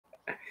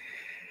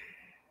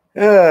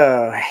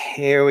Oh,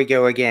 here we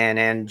go again.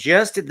 And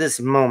just at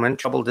this moment,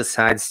 Trouble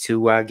decides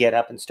to get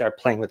up and start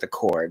playing with the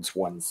chords.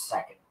 1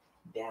 second.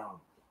 Down.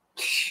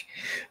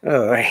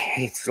 Oh,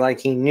 it's like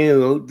he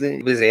knew that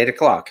it was 8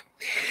 o'clock.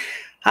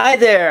 Hi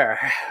there.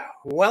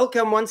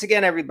 Welcome once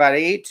again,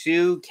 everybody,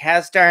 to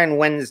Cast Iron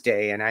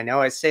Wednesday. And I know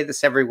I say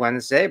this every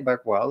Wednesday,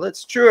 but well,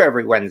 it's true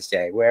every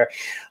Wednesday, where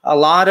a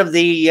lot of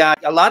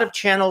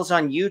channels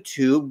on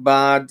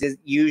YouTube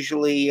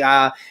usually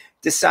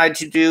decide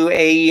to do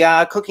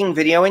a cooking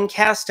video in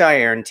cast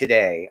iron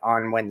today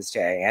on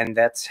Wednesday, and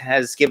that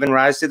has given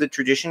rise to the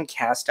tradition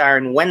Cast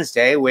Iron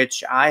Wednesday,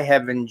 which I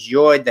have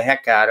enjoyed the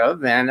heck out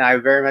of, and I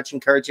very much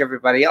encourage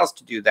everybody else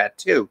to do that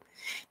too,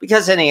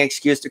 because any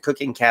excuse to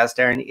cook in cast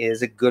iron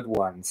is a good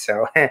one.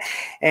 So,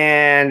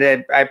 and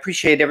I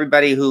appreciate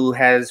everybody who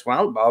has,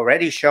 well,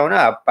 already shown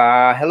up.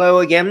 Hello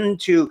again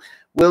to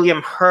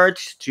William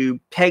Hurt, to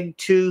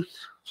Pegtooth,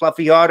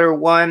 Fluffy Otter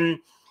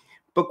 1,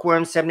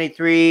 Bookworm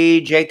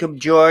 73, Jacob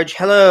George.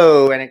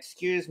 Hello, and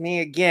excuse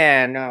me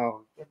again.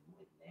 Oh,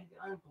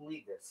 I don't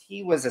believe this.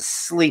 He was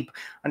asleep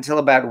until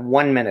about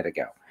 1 minute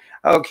ago.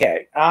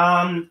 Okay.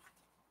 All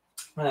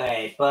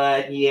right,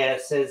 but yeah,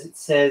 it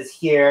says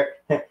here.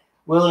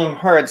 William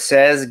Hurt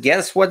says,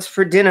 guess what's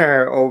for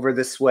dinner over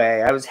this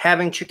way? I was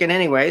having chicken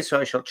anyway, so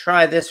I shall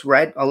try this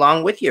right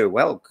along with you.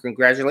 Well,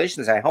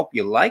 congratulations. I hope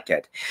you like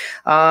it.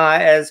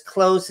 As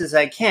close as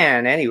I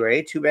can,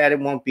 anyway. Too bad it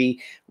won't be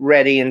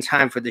ready in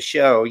time for the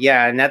show.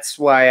 Yeah, and that's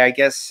why I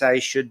guess I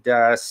should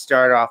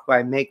start off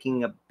by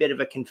making a bit of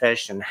a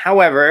confession.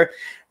 However,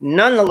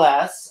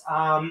 nonetheless,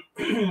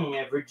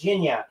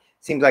 Virginia,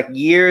 seems like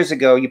years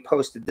ago you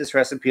posted this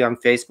recipe on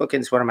Facebook,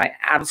 and it's one of my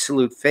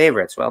absolute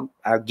favorites. Well,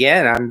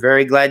 again, I'm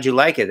very glad you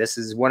like it. This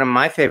is one of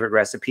my favorite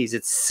recipes.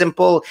 It's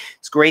simple.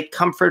 It's great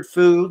comfort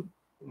food.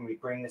 Let me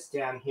bring this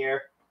down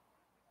here.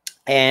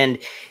 And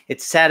it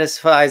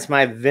satisfies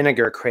my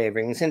vinegar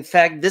cravings. In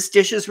fact, this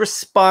dish is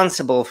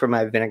responsible for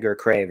my vinegar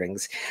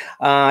cravings.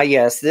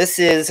 Yes, this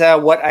is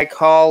what I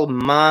call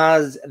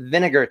Ma's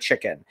vinegar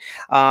chicken.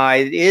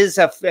 It is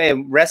a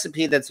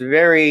recipe that's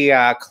very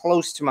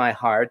close to my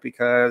heart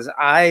because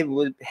I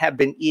have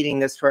been eating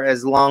this for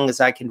as long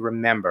as I can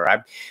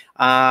remember.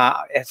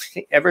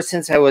 Ever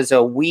since I was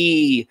a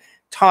wee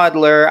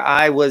toddler,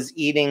 I was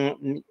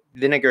eating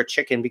vinegar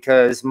chicken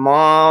because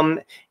Mom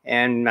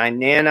and my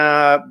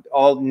Nana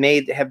all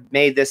have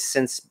made this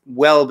since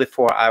well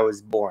before I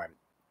was born.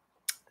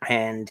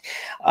 And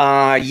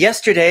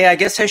yesterday, I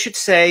guess I should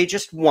say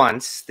just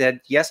once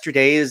that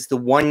yesterday is the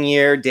 1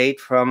 year date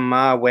from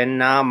when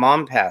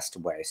Mom passed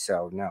away.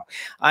 So no,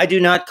 I do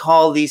not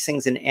call these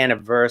things an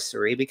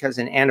anniversary, because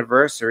an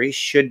anniversary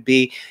should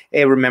be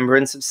a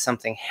remembrance of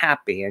something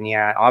happy. And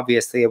yeah,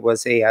 obviously it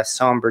was a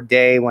somber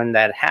day when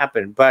that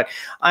happened. But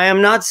I am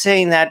not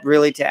saying that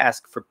really to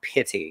ask for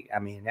pity. I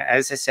mean,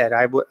 as I said,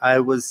 I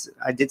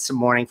did some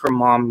mourning for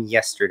Mom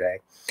yesterday.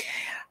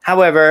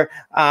 However,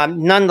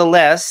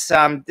 nonetheless,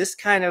 this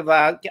kind of,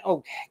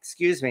 oh,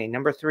 excuse me,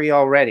 number 3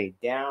 already.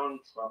 Down,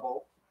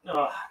 Trouble.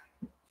 Ugh.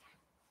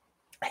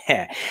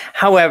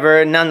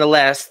 However,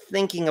 nonetheless,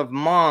 thinking of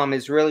Mom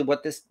is really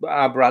what this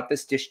brought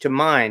this dish to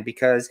mind,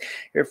 because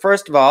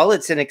first of all,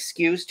 it's an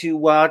excuse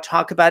to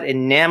talk about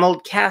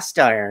enameled cast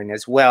iron,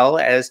 as well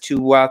as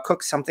to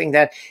cook something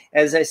that,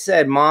 as I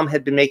said, Mom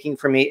had been making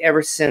for me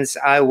ever since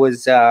I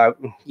was,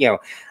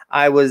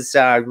 I was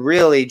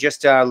really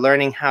just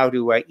learning how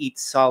to eat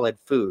solid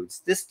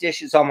foods. This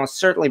dish is almost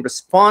certainly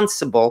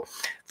responsible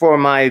for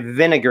my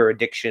vinegar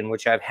addiction,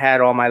 which I've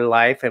had all my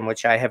life and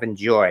which I have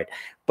enjoyed.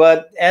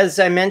 But as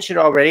I mentioned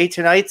already,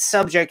 tonight's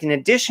subject, in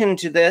addition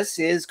to this,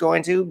 is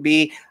going to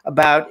be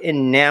about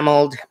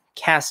enameled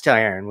cast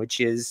iron, which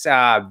is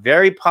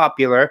very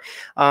popular.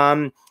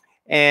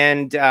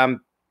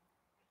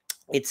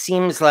 It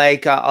seems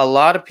like a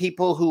lot of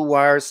people who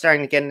are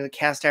starting to get into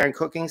cast iron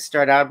cooking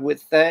start out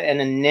with an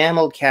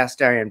enameled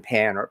cast iron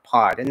pan or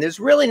pot. And there's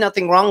really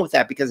nothing wrong with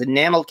that, because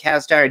enameled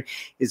cast iron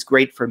is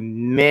great for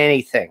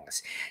many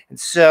things. And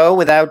so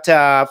without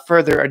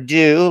further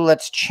ado,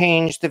 let's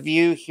change the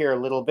view here a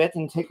little bit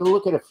and take a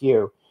look at a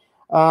few.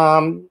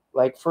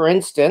 Like, for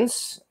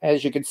instance,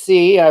 as you can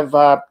see, I've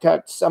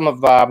got some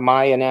of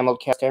my enameled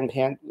cast iron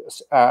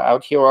pans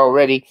out here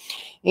already,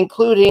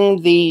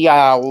 including the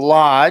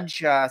Lodge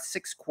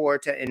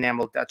 6-quart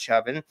enameled Dutch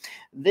oven.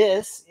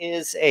 This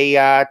is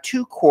a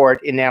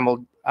 2-quart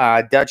enameled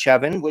Dutch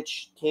oven,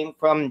 which came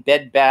from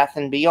Bed Bath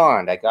 &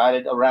 Beyond. I got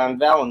it around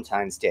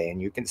Valentine's Day, and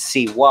you can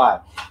see why.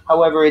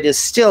 However, it is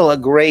still a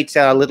great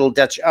little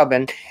Dutch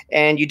oven,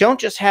 and you don't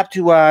just have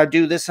to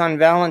do this on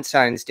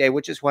Valentine's Day,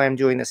 which is why I'm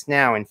doing this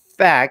now. In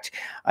fact,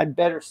 I'd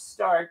better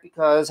start,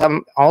 because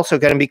I'm also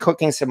going to be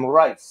cooking some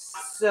rice.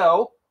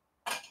 So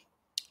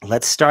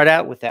let's start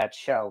out with that,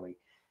 shall we?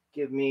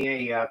 Give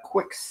me a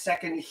quick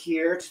second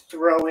here to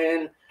throw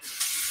in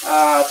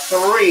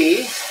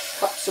 3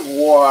 cups of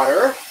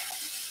water.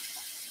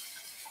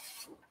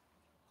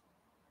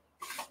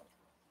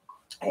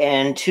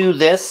 And to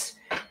this,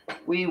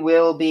 we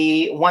will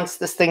be, once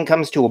this thing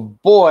comes to a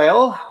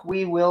boil,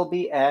 we will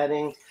be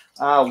adding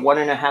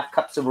 1.5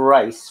 cups of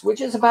rice,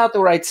 which is about the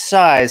right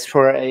size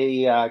for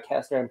a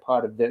cast iron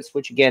pot of this,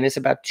 which again is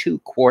about 2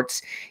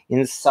 quarts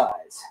in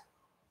size.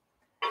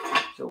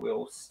 So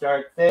we'll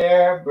start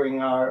there,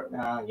 bring our,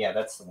 yeah,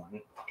 that's the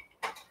one.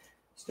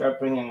 Start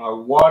bringing our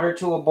water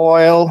to a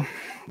boil,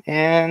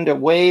 and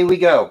away we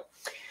go.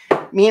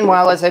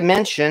 Meanwhile, as I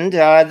mentioned,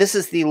 this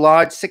is the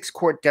large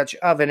 6-quart Dutch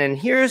oven, and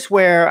here's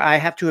where I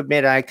have to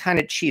admit I kind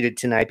of cheated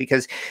tonight,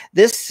 because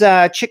this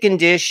chicken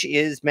dish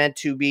is meant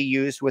to be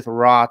used with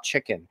raw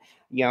chicken.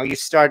 You know, you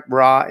start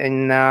raw,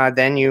 and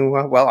then you,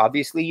 well,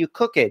 obviously you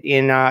cook it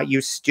in,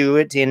 you stew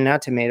it in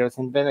tomatoes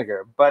and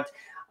vinegar. But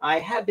I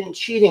have been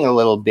cheating a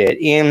little bit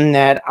in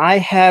that I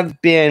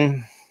have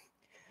been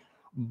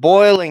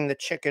boiling the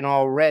chicken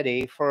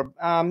already for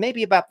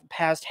maybe about the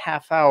past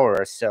half hour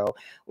or so,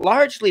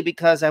 largely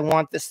because I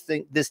want this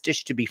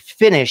dish to be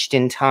finished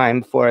in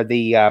time for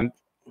the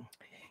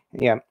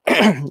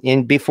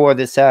before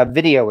this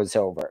video is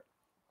over.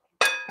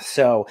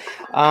 So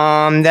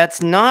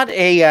that's not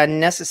a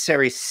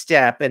necessary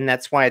step, and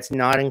that's why it's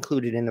not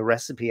included in the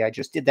recipe. I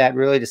just did that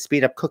really to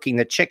speed up cooking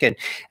the chicken.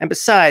 And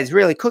besides,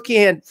 really,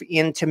 cooking it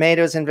in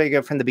tomatoes and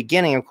vinegar from the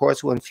beginning, of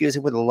course, will infuse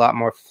it with a lot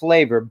more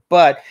flavor.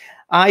 But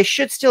I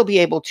should still be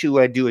able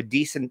to do a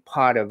decent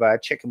pot of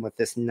chicken with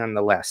this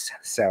nonetheless.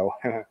 So,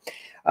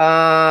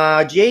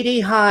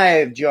 JD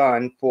Hive,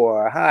 John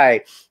 4,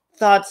 hi.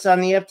 Thoughts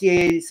on the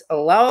FDA's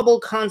allowable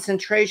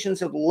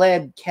concentrations of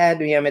lead,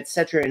 cadmium,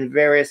 etc. in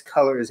various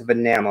colors of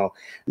enamel?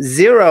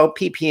 0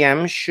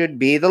 ppm should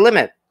be the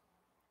limit.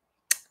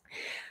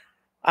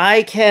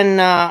 I can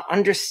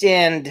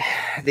understand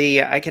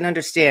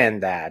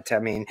that. I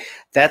mean,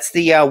 that's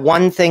the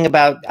one thing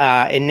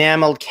about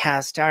enameled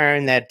cast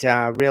iron that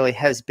really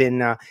has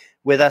been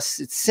with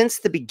us since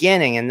the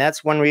beginning, and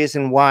that's one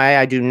reason why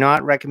I do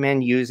not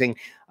recommend using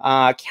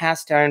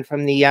cast iron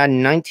from the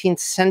 19th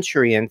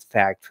century, in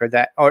fact, for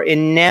that, or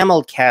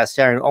enameled cast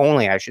iron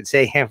only, I should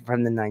say,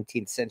 from the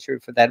 19th century,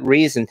 for that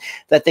reason,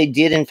 that they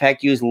did, in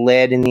fact, use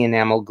lead in the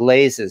enamel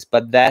glazes,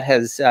 but that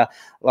has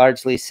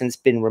largely since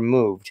been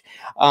removed.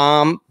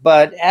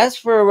 But as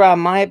for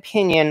my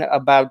opinion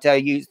about the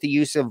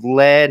use of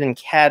lead and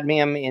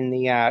cadmium in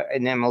the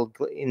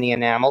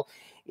enamel,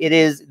 it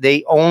is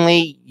they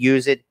only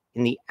use it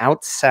in the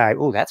outside.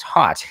 Oh, that's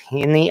hot.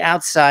 In the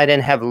outside,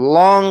 and have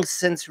long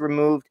since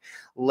removed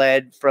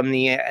lead from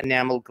the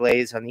enamel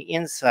glaze on the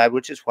inside,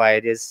 which is why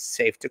it is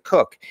safe to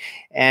cook.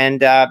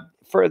 And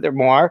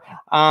furthermore,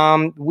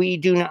 we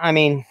do not, I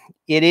mean,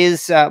 it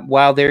is,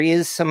 while there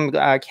is some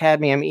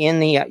cadmium in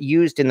the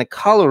used in the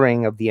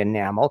coloring of the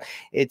enamel,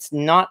 it's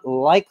not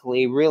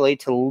likely really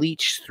to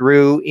leach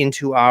through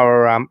into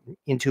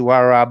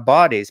our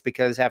bodies,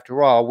 because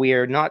after all, we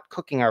are not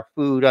cooking our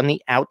food on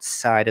the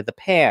outside of the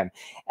pan.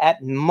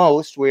 At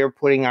most, we are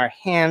putting our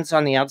hands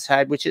on the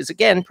outside, which is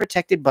again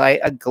protected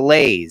by a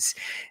glaze,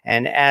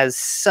 and as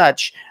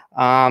such,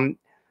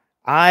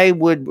 I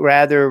would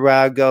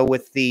rather go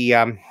with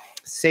the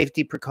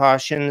safety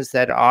precautions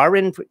that are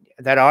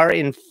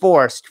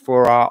enforced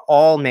for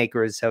all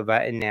makers of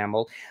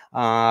enamel,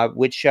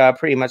 which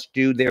pretty much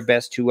do their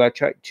best to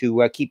try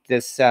to keep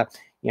this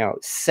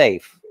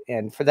safe.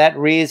 And for that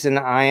reason,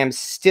 I am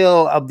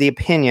still of the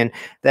opinion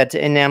that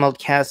enameled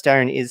cast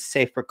iron is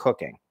safe for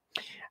cooking.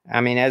 I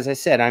mean, as I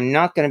said, I'm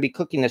not going to be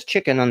cooking this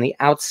chicken on the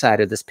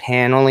outside of this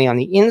pan, only on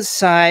the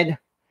inside,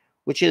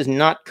 which is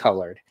not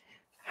colored.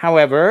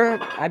 However,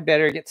 I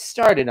better get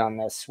started on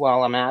this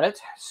while I'm at it.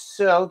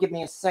 So give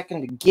me a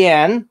second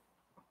again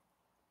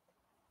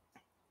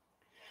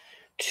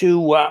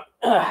to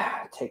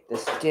take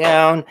this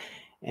down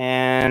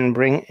and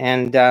bring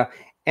and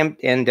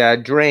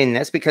drain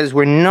this, because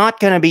we're not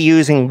going to be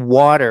using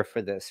water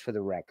for this, for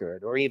the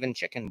record, or even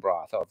chicken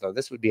broth, although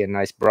this would be a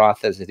nice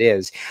broth as it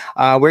is.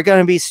 We're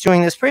going to be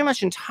stewing this pretty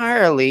much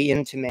entirely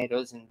in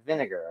tomatoes and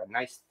vinegar, a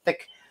nice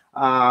thick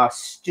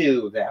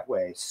stew that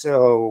way.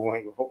 So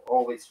I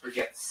always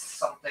forget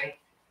something.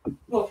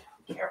 Oh,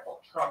 careful,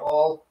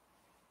 trouble.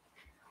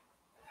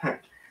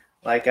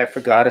 Like I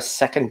forgot a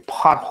second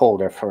pot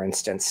holder, for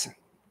instance.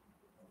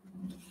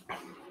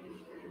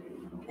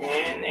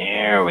 And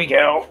there we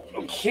go.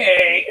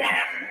 Okay.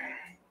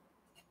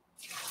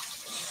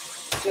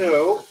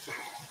 So,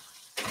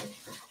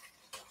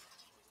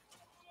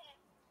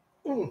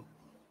 all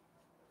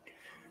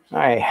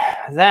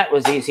right, that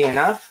was easy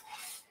enough.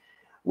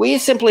 We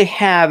simply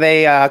have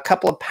a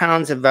couple of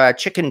pounds of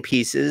chicken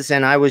pieces,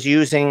 and I was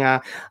using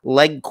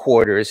leg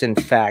quarters, in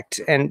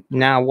fact. And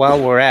now, while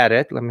we're at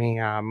it, let me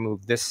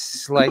move this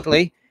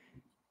slightly.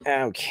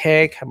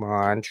 Okay, come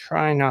on.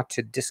 Try not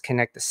to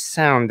disconnect the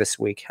sound this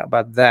week. How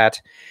about that?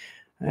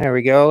 There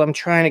we go. I'm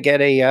trying to get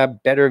a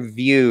better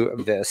view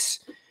of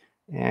this.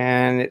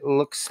 And it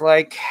looks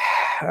like,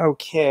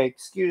 okay,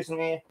 excuse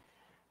me.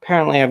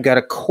 Apparently, I've got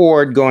a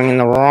cord going in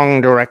the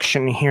wrong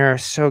direction here,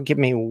 so give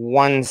me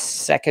 1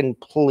 second,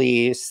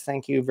 please.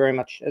 Thank you very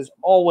much, as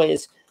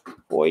always,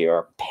 for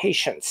your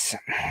patience.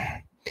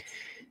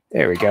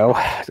 There we go.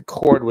 The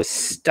cord was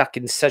stuck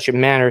in such a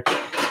manner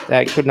that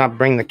I could not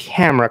bring the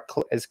camera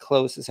as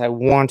close as I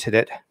wanted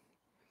it.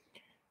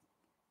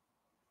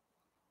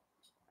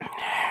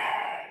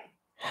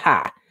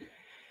 Ha!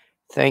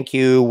 Thank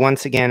you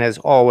once again, as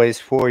always,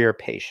 for your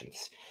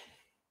patience.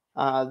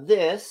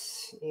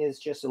 This is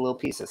just a little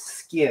piece of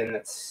skin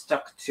that's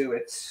stuck to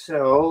it,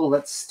 so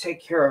let's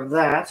take care of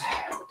that.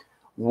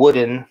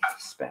 Wooden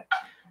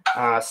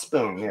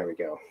spoon. There we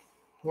go.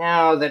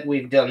 Now that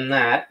we've done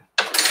that,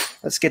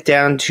 let's get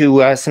down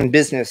to some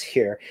business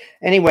here.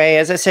 Anyway,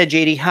 as I said,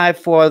 JD Hive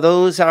 4,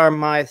 those are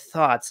my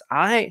thoughts.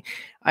 I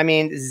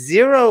mean,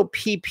 0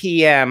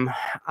 ppm.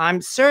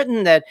 I'm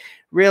certain that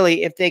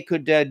really, if they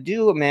could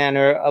do a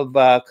manner of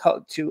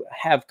to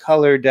have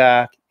colored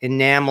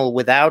enamel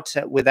without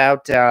those,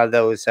 without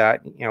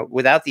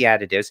the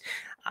additives,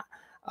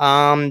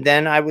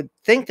 then I would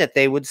think that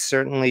they would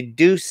certainly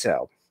do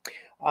so.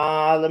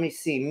 Let me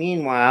see.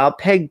 Meanwhile,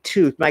 Peg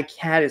Tooth, my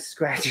cat is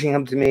scratching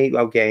up to me.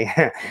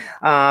 Okay.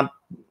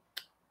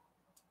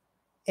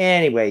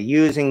 Anyway,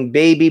 using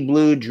baby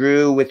blue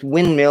drew with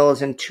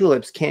windmills and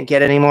tulips. Can't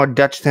get any more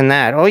Dutch than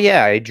that. Oh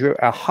yeah, I drew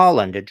a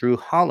Holland. I drew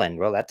Holland.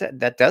 Well,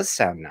 that does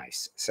sound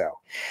nice. So,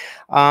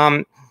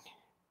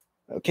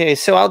 okay,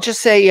 so I'll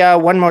just say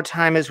one more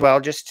time as well,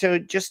 just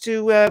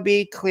to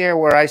be clear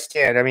where I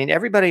stand. I mean,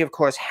 everybody, of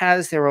course,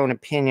 has their own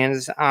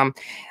opinions.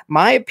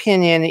 My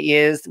opinion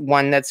is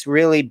one that's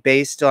really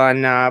based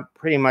on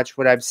pretty much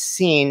what I've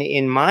seen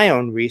in my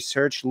own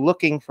research,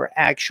 looking for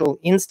actual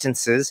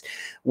instances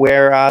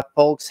where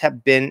folks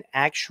have been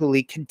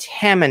actually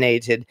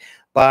contaminated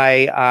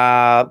by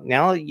I've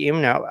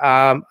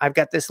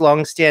got this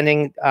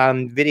long-standing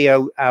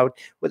video out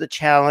with a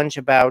challenge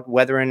about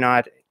whether or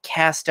not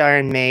cast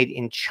iron made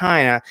in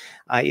China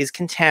is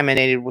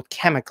contaminated with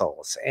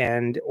chemicals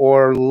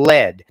or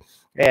lead,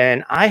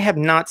 and I have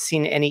not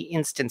seen any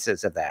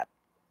instances of that.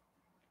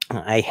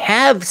 I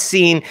have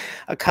seen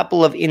a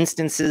couple of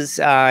instances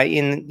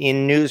in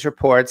news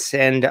reports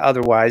and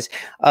otherwise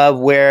of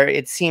where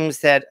it seems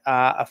that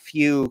a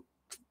few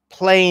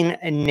plain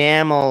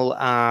enamel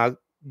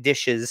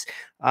dish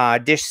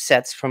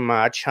sets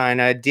from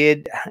China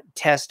did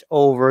test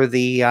over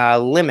the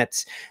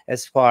limits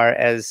as far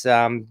as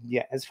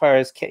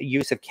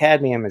use of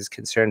cadmium is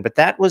concerned, but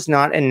that was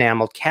not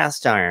enameled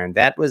cast iron.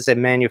 That was a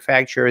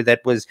manufacturer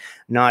that was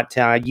not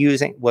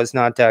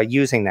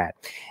using that.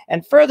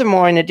 And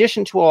furthermore, in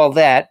addition to all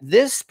that,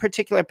 this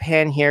particular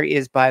pan here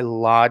is by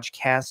Lodge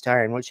Cast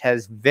Iron, which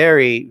has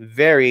very,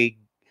 very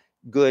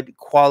good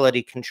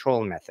quality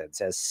control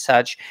methods. As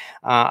such,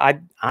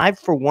 I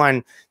for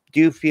one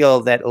do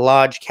feel that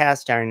Lodge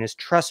Cast Iron is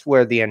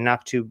trustworthy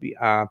enough to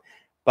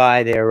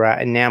buy their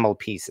enamel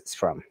pieces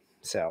from.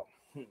 So,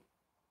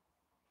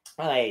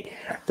 all right,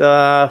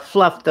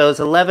 those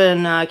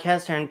 11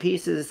 cast iron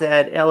pieces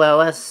that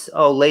LLS,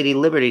 Lady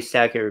Liberty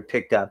Stacker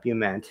picked up. You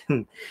meant,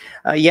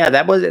 yeah,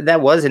 that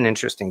was an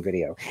interesting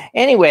video.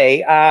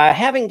 Anyway,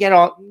 having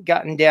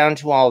gotten down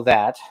to all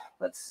that,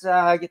 let's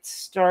get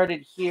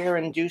started here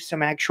and do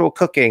some actual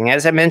cooking.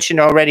 As I mentioned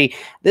already,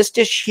 this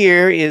dish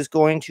here is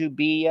going to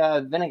be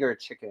vinegar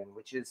chicken,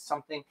 which is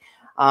something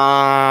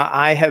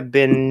I have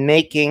been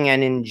making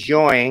and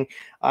enjoying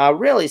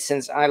really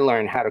since I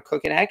learned how to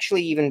cook, and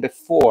actually even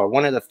before.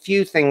 One of the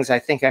few things I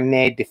think I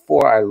made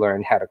before I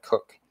learned how to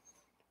cook.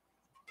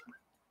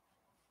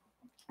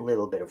 A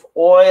little bit of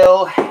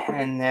oil,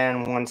 and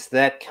then once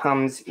that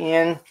comes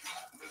in,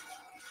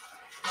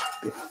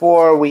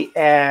 before we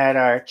add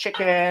our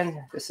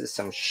chicken, this is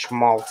some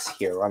schmaltz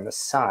here on the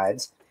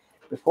sides.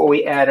 Before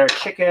we add our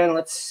chicken,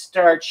 let's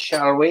start,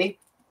 shall we,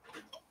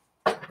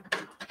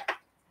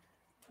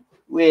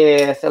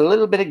 with a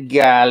little bit of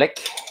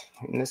garlic,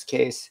 in this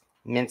case,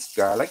 minced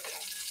garlic.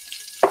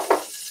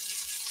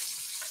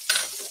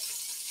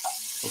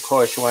 Of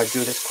course, you want to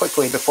do this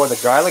quickly before the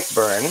garlic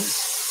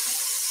burns.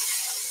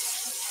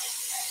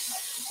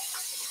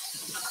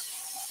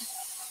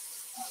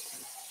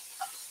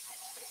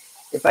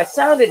 If I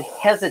sounded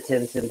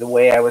hesitant in the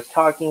way I was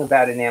talking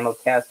about enameled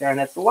cast iron,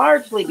 it's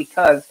largely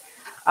because,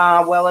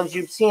 well, as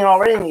you've seen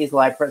already in these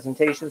live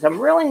presentations, I'm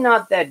really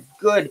not that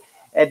good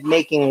at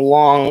making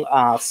long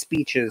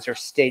speeches or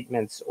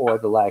statements or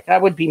the like. I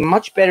would be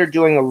much better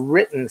doing a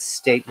written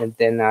statement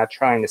than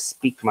trying to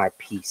speak my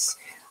piece.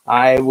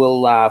 I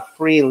will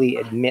freely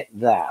admit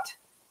that.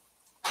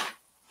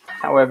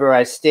 However,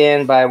 I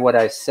stand by what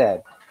I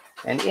said.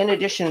 And in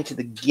addition to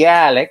the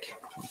garlic,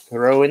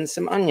 throw in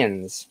some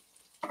onions.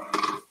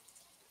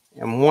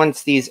 And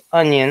once these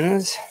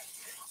onions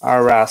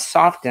are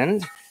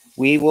softened,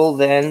 we will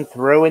then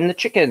throw in the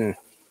chicken.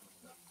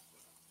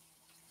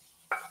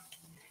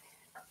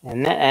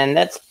 And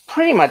that's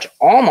pretty much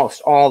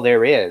almost all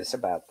there is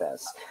about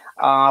this,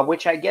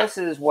 which I guess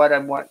is what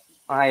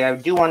I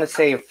do want to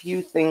say a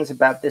few things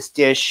about this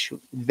dish,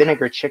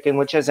 vinegar chicken,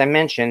 which, as I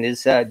mentioned,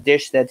 is a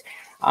dish that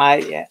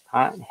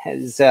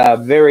is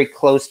very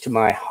close to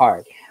my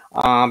heart.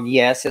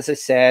 Yes, as I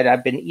said,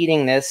 I've been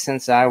eating this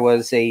since I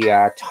was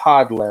a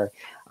toddler.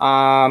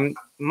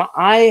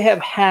 I have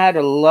had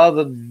a love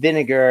of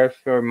vinegar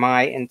for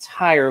my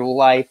entire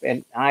life,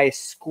 and I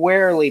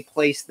squarely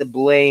place the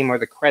blame or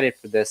the credit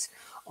for this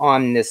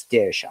on this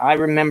dish. I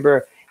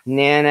remember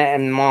Nana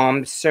and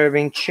Mom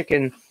serving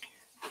chicken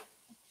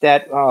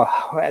that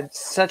had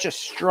such a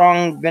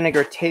strong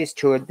vinegar taste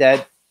to it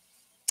that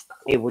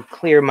it would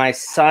clear my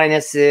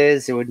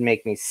sinuses. It would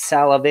make me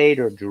salivate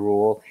or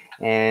drool,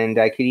 and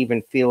I could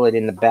even feel it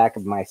in the back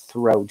of my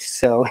throat.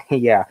 So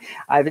yeah,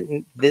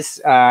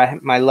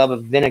 my love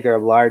of vinegar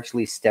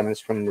largely stems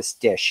from this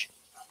dish.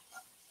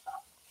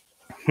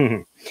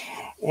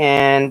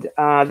 And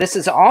this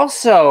is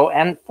also,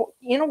 and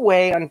in a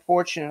way,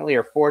 unfortunately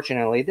or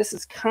fortunately, this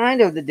is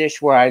kind of the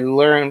dish where I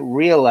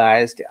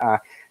realized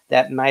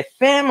that my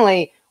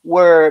family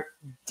were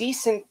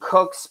decent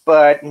cooks,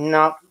 but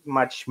not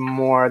much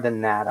more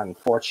than that,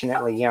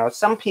 unfortunately. You know,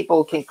 some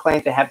people can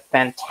claim to have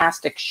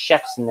fantastic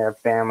chefs in their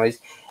families,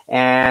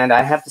 and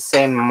I have to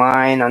say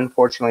mine,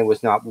 unfortunately,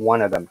 was not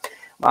one of them.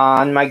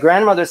 On my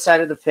grandmother's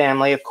side of the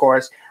family, of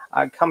course,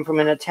 I come from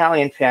an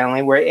Italian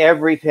family where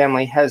every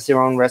family has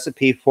their own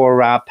recipe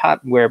for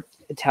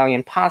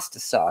Italian pasta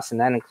sauce, and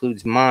that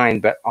includes mine.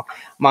 But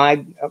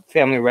my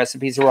family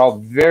recipes are all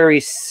very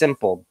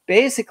simple.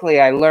 Basically,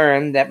 I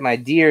learned that my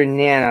dear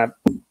Nana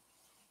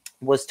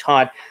was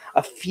taught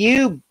a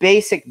few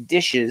basic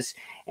dishes,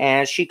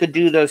 and she could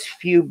do those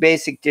few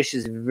basic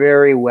dishes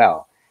very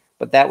well.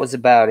 But that was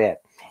about it.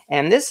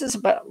 And this is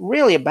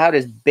really about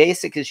as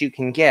basic as you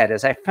can get.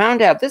 As I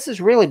found out, this is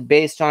really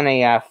based on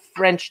a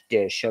French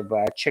dish of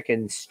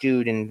chicken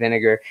stewed in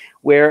vinegar,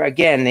 where,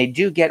 again, they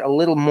do get a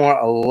little more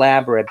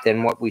elaborate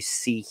than what we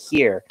see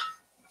here.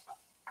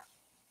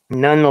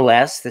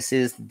 Nonetheless, this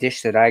is the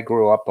dish that I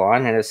grew up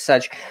on, and as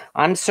such,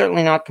 I'm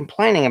certainly not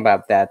complaining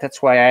about that.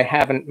 That's why I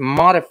haven't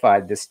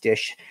modified this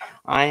dish.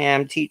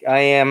 I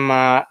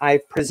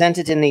present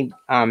it in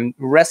the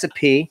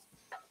recipe,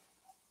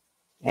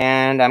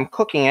 and I'm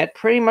cooking it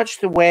pretty much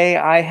the way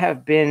I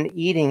have been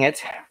eating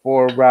it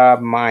for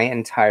my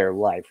entire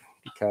life,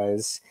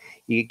 because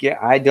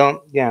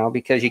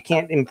because you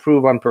can't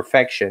improve on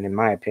perfection, in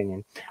my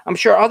opinion. I'm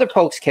sure other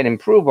folks can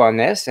improve on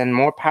this, and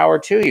more power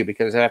to you,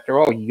 because after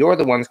all, you're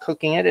the ones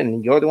cooking it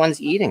and you're the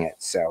ones eating it.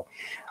 So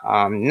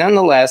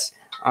nonetheless,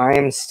 I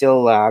am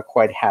still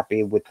quite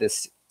happy with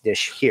this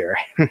dish here.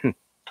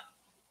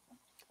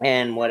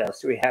 And what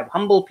else do we have?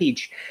 Humble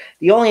Peach.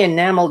 The only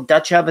enameled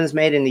Dutch ovens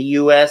made in the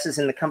U.S. is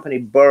in the company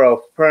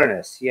Burrow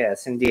Furnace.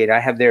 Yes, indeed. I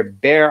have their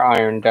bare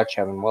iron Dutch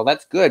oven. Well,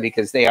 that's good,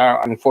 because they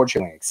are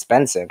unfortunately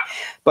expensive.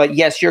 But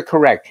yes, you're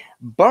correct.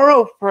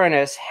 Burrow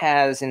Furnace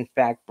has, in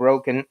fact,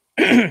 broken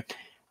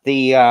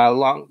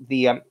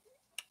the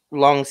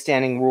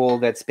long-standing rule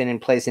that's been in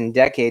place in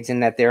decades, in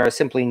that there are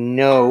simply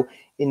no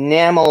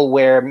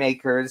enamelware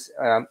makers,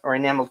 or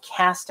enameled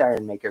cast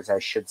iron makers, I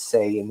should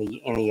say, in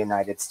the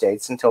United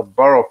States, until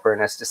Burrow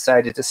Furnace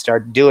decided to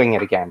start doing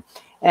it again,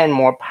 and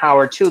more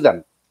power to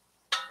them.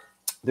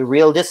 The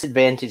real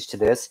disadvantage to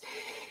this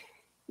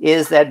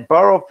is that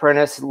Burrow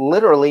Furnace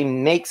literally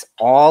makes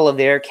all of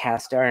their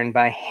cast iron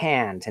by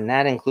hand, and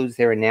that includes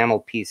their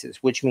enamel pieces,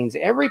 which means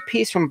every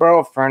piece from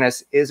Burrow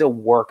Furnace is a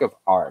work of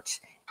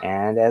art.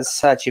 And as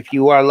such, if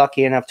you are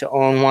lucky enough to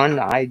own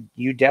one,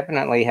 you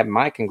definitely have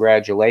my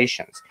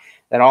congratulations.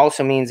 That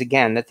also means,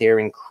 again, that they're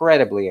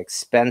incredibly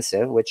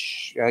expensive,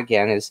 which,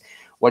 again, is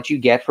what you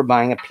get for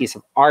buying a piece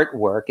of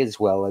artwork as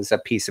well as a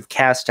piece of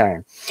cast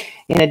iron.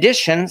 In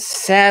addition,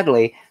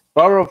 sadly,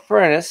 Burrow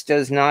Furnace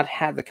does not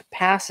have the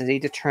capacity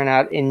to turn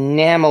out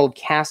enameled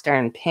cast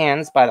iron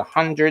pans by the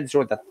hundreds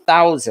or the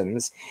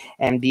thousands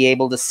and be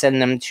able to send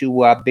them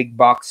to big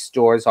box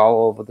stores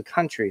all over the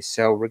country.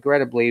 So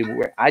regrettably,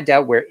 I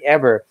doubt we're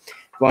ever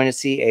going to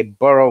see a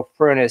Burrow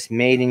Furnace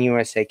made in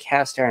USA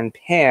cast iron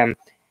pan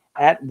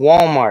at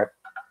Walmart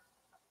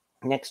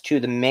next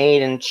to the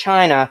made in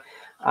China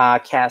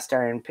cast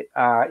iron,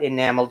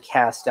 enameled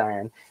cast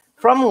iron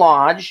from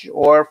Lodge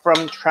or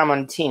from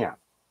Tramontina.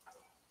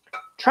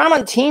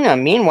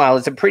 Tramontina, meanwhile,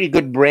 is a pretty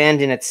good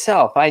brand in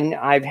itself.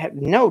 I have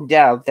no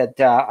doubt that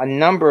a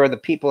number of the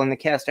people in the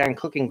cast iron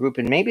cooking group,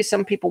 and maybe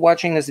some people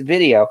watching this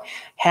video,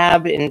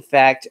 have, in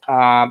fact,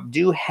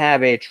 do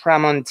have a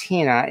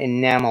Tramontina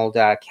enameled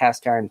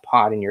cast iron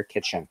pot in your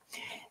kitchen.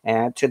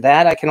 And to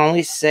that, I can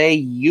only say,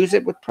 use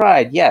it with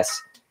pride.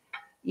 Yes.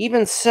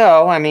 Even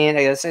so, I mean,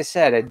 as I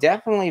said, I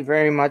definitely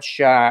very much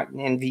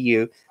envy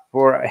you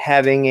for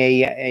having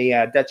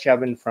a Dutch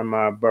oven from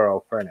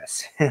Burrow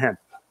Furnace.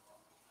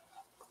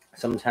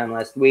 Sometime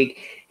last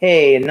week.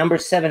 Hey, number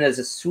 7 is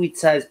a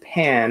sweet-sized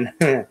pan.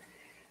 The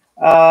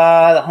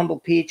Humble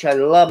Peach. I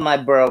love my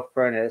Burrow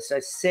Furnace. I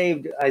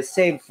saved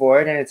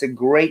for it, and it's a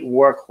great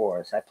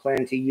workhorse. I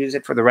plan to use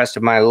it for the rest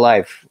of my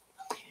life.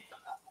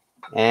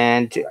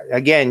 And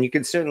again, you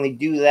can certainly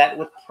do that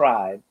with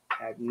pride.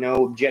 I have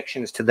no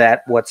objections to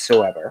that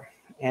whatsoever.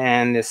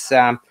 And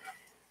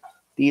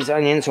these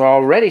onions are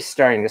already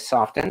starting to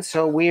soften,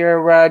 so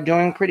we're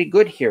doing pretty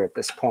good here at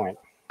this point.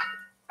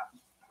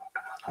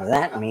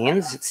 That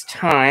means it's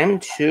time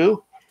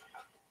to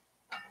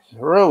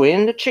throw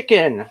in the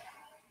chicken.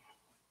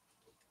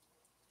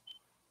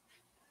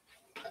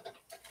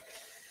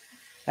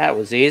 That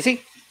was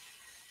easy.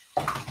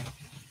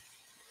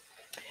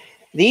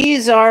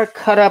 These are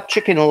cut up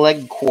chicken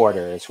leg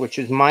quarters, which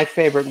is my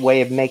favorite way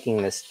of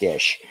making this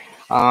dish.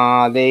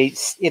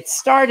 It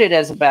started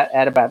as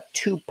at about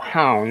 2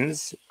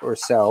 pounds or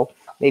so,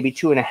 maybe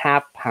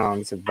 2.5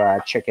 pounds of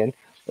chicken.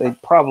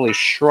 It probably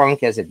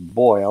shrunk as it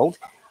boiled.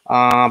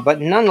 But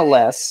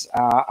nonetheless,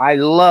 I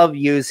love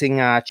using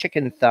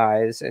chicken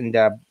thighs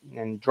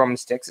and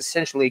drumsticks,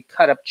 essentially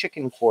cut up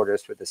chicken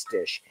quarters for this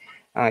dish.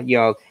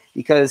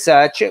 Because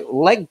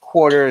leg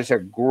quarters are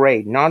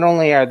great. Not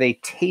only are they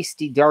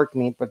tasty dark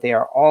meat, but they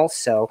are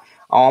also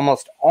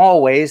almost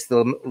always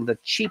the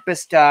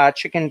cheapest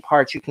chicken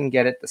parts you can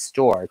get at the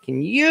store. You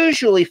can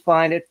usually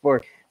find it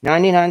for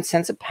 99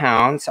 cents a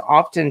pound, so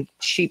often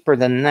cheaper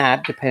than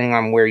that, depending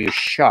on where you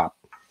shop.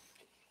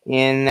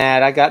 In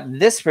that, I got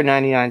this for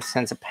 99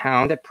 cents a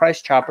pound at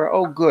Price Chopper.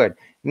 Oh, good.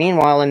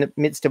 Meanwhile, in the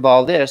midst of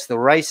all this, the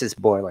rice is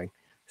boiling.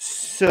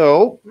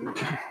 So,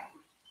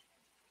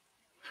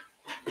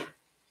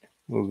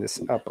 move this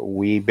up a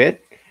wee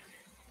bit.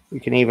 You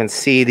can even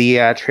see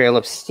the trail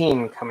of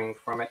steam coming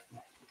from it.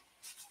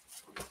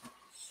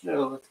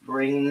 So, let's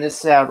bring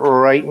this out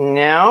right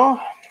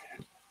now.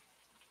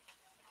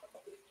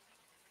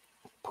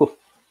 Poof.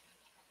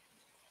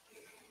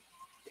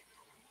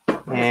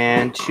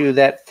 And to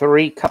that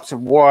 3 cups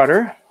of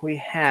water, we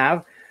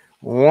have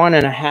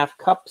 1.5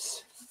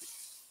 cups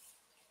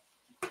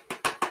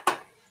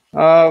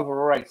of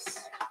rice.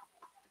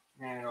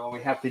 And all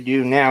we have to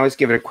do now is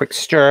give it a quick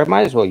stir.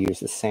 Might as well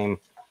use the same.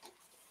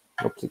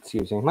 Oops,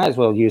 excuse me. Might as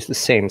well use the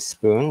same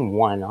spoon.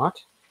 Why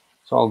not?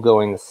 It's all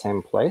going the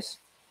same place.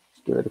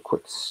 Let's give it a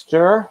quick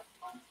stir.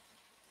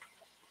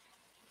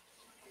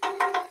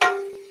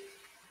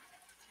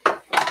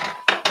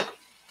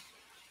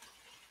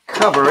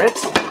 Cover it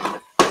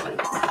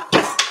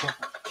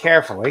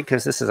carefully,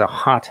 because this is a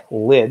hot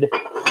lid.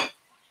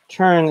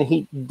 Turn the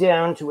heat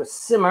down to a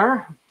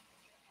simmer.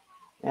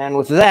 And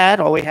with that,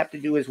 all we have to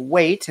do is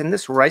wait, and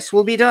this rice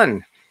will be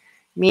done.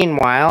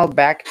 Meanwhile,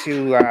 back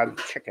to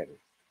chicken.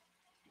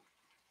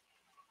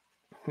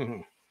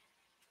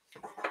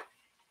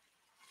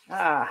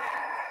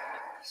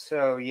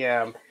 So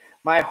yeah,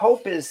 my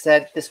hope is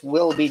that this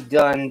will be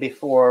done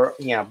before,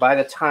 by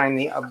the time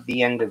of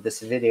the end of this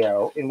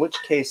video. In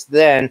which case,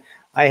 then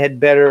I had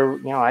better,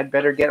 I'd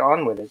better get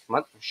on with it,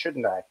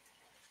 shouldn't I?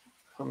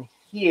 From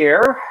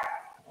here,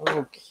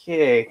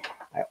 okay.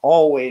 I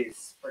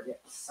always forget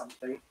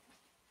something.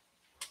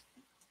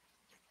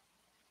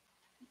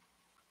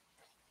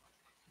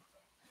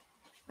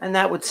 And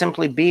that would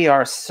simply be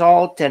our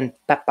salt and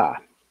pepper.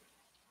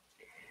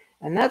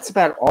 And that's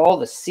about all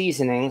the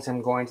seasonings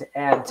I'm going to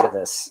add to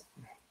this.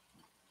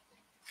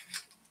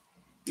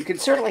 You can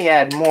certainly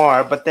add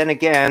more, but then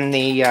again,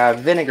 the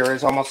vinegar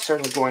is almost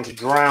certainly going to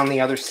drown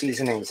the other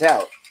seasonings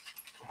out.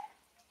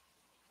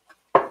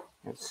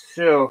 And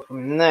so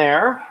from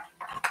there,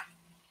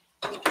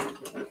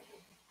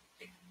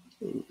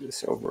 move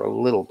this over a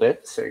little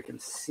bit so you can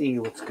see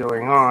what's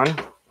going on.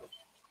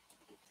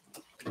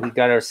 We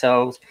got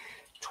ourselves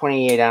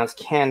 28-ounce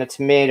can of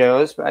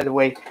tomatoes. By the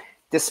way,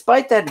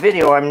 despite that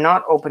video, I'm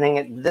not opening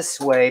it this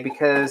way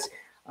because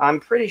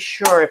I'm pretty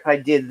sure if I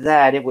did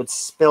that, it would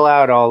spill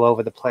out all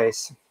over the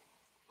place.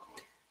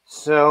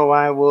 So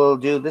I will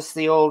do this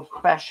the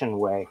old-fashioned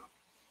way.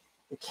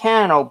 The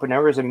can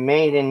opener is a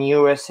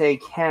made-in-USA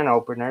can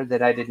opener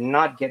that I did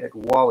not get at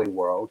Wally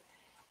World.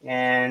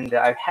 And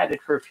I've had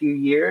it for a few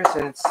years,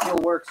 and it still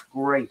works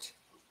great.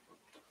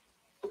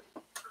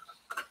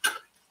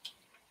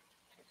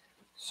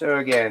 So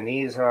again,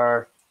 these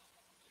are,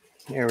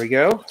 here we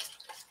go.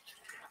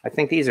 I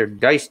think these are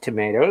diced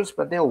tomatoes,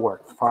 but they'll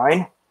work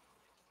fine.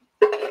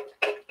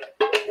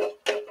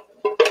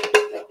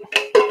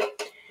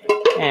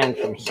 And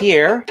from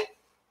here,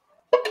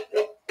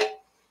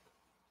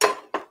 get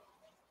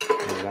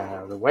that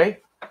out of the way.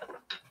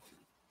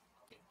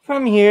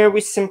 From here,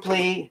 we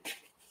simply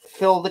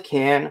fill the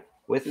can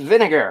with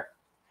vinegar.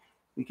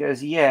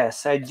 Because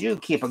yes, I do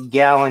keep a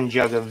gallon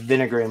jug of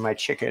vinegar in my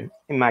kitchen.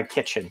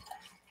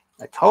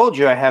 I told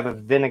you I have a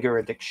vinegar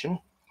addiction.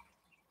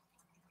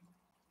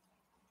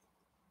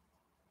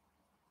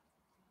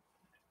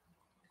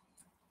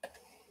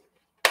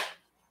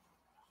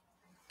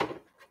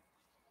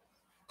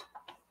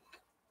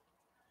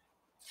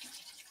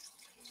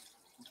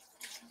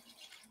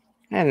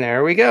 And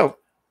there we go.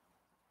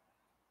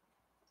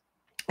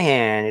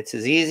 And it's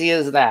as easy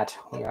as that.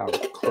 I'll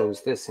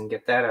close this and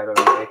get that out of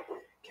the way.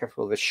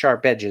 Careful of the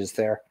sharp edges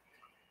there.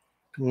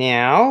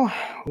 Now,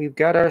 we've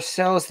got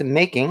ourselves the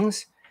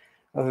makings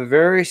of a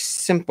very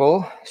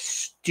simple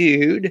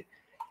stewed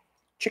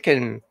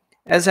chicken.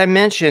 As I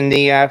mentioned,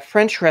 the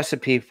French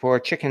recipe for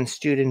chicken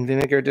stewed in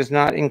vinegar does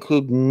not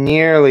include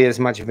nearly as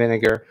much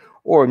vinegar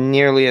or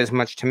nearly as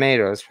much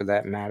tomatoes, for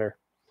that matter.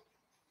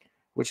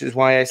 Which is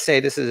why I say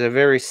this is a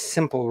very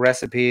simple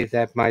recipe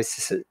that my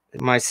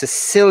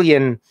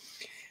Sicilian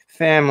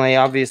family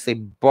obviously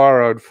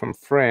borrowed from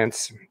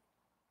France.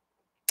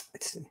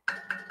 It's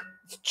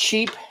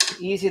cheap,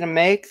 easy to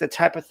make, the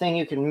type of thing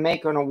you can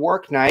make on a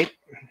work night,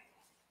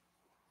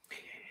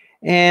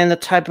 and the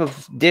type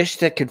of dish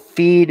that could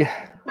feed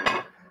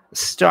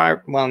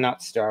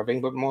not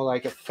starving, but more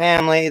like a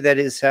family that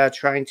is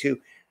trying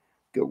to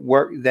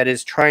work that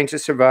is trying to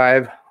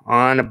survive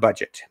on a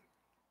budget.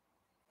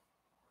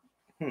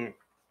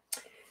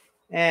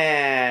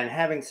 And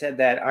having said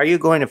that, are you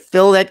going to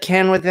fill that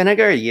can with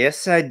vinegar?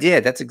 Yes, I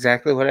did. That's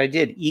exactly what I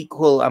did.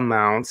 Equal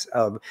amounts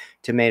of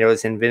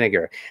tomatoes and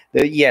vinegar.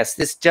 Yes,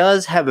 this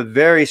does have a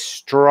very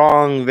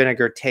strong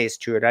vinegar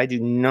taste to it. I do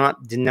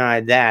not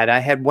deny that. I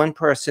had one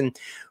person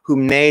who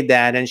made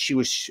that, and she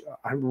was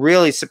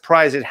really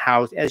surprised at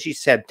how, as she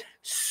said,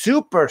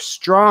 super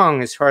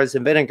strong as far as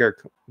the vinegar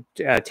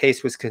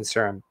taste was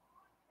concerned.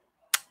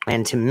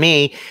 And to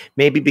me,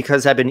 maybe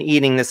because I've been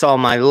eating this all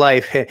my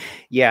life,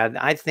 yeah,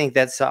 I think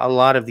that's a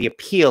lot of the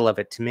appeal of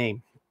it to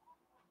me.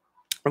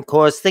 Of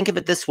course, think of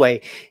it this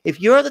way. If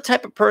you're the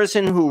type of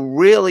person who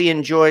really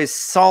enjoys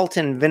salt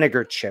and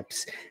vinegar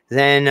chips,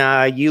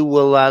 then you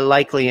will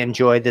likely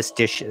enjoy this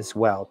dish as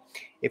well.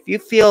 If you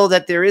feel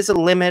that there is a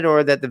limit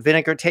or that the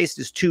vinegar taste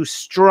is too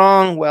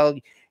strong, well,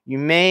 you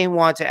may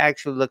want to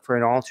actually look for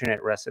an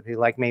alternate recipe,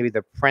 like maybe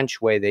the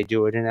French way they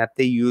do it, in that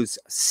they use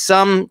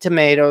some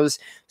tomatoes,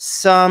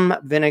 some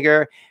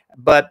vinegar,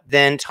 but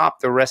then top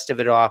the rest of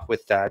it off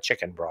with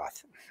chicken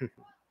broth.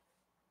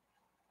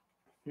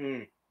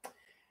 You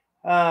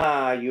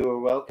are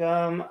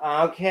welcome.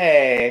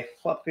 Okay,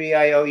 Fluffy,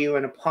 I owe you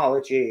an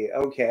apology.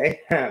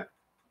 Okay. I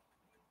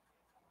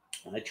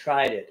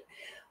tried it.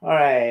 All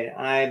right,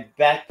 I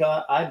backed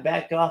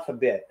off a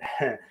bit.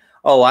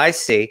 Oh, I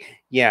see.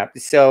 Yeah,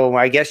 so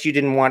I guess you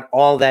didn't want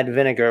all that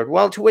vinegar.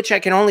 Well, to which I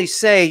can only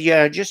say,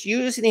 yeah, just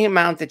use the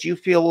amount that you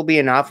feel will be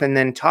enough, and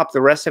then top the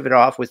rest of it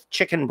off with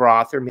chicken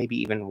broth or maybe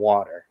even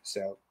water.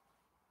 So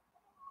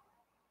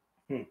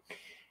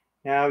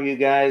now you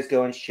guys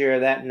go and share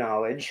that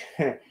knowledge.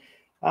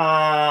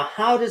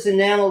 How does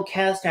enameled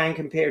cast iron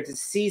compare to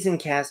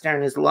seasoned cast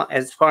iron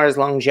as far as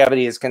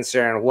longevity is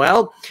concerned?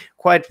 Well,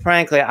 quite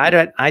frankly,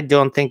 I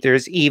don't think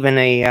there's even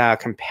a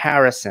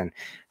comparison.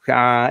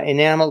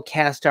 Enameled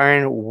cast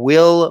iron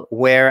will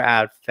wear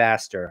out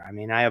faster. I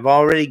mean, I have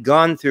already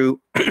gone through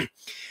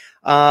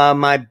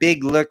my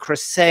big Le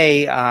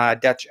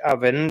Creuset Dutch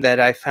oven that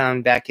I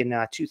found back in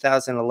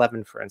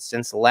 2011, for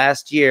instance.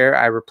 Last year,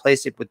 I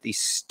replaced it with the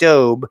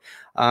Stobe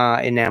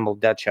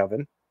enameled Dutch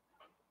oven.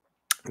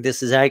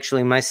 This is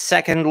actually my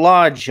second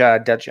large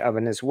Dutch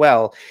oven as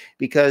well,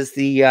 because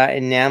the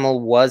enamel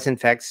was, in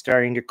fact,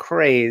 starting to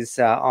craze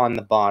on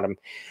the bottom.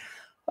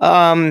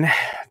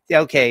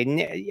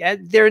 Okay,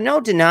 there are no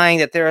denying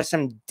that there are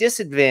some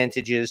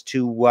disadvantages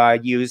to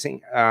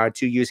using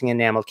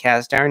enameled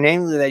cast iron,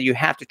 namely that you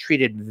have to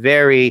treat it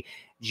very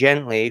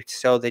gently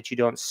so that you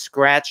don't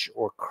scratch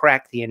or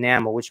crack the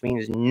enamel, which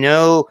means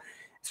no,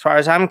 as far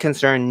as I'm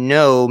concerned,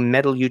 no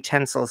metal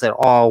utensils at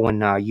all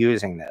when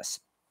using this.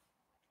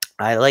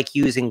 I like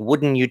using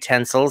wooden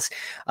utensils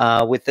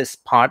with this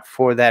pot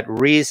for that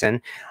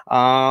reason.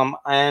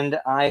 And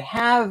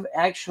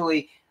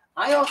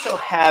I also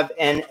have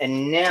an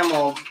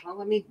enameled, well,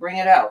 let me bring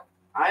it out.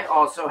 I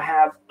also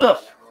have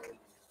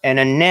an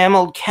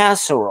enameled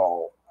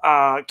casserole,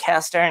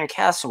 cast iron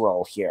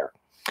casserole here,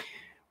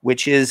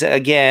 which is,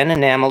 again,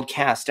 enameled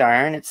cast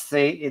iron.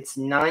 It's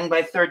 9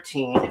 by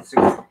 13.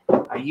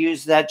 I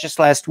used that just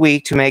last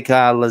week to make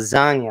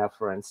lasagna,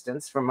 for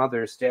instance, for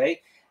Mother's Day.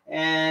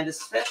 And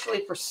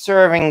especially for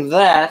serving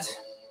that,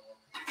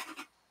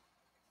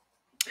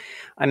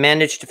 I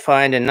managed to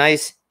find a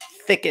nice,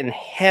 thick and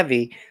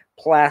heavy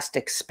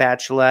plastic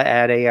spatula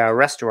at a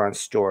restaurant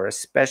store,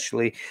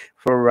 especially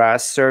for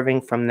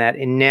serving from that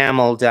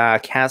enameled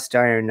cast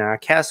iron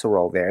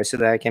casserole there, so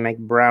that I can make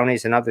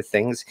brownies and other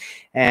things,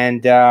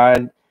 and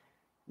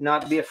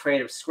not be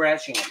afraid of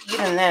scratching it.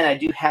 Even then, I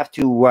do have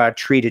to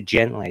treat it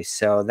gently.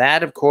 So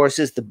that, of course,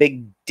 is the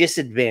big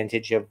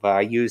disadvantage of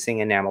using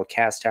enameled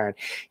cast iron.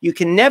 You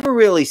can never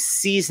really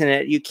season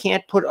it. You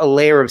can't put a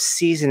layer of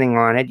seasoning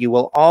on it. You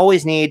will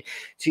always need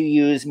to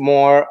use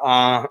more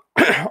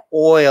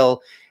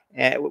oil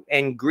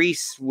and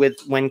grease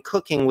when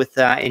cooking with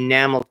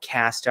enameled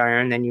cast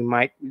iron than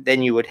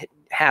you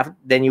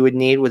would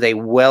need with a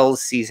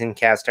well-seasoned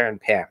cast iron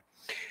pan.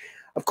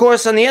 Of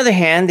course, on the other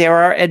hand, there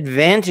are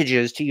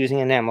advantages to using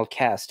enameled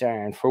cast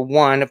iron. For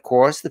one, of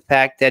course, the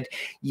fact that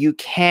you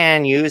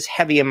can use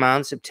heavy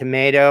amounts of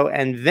tomato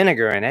and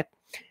vinegar in it,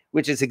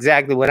 which is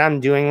exactly what I'm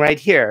doing right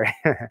here.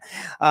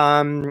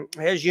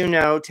 As you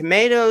know,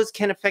 tomatoes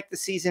can affect the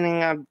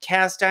seasoning of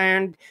cast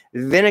iron.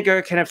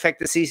 Vinegar can affect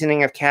the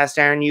seasoning of cast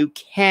iron. You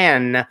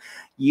can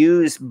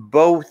use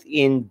both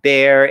in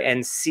bare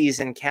and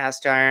seasoned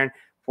cast iron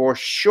for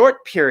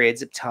short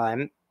periods of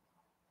time,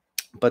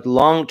 but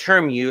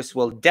long-term use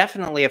will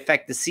definitely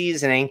affect the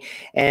seasoning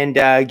and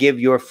give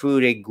your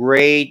food a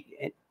great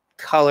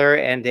color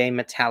and a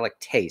metallic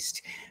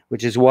taste,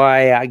 which is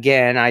why,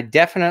 again, I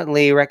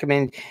definitely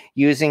recommend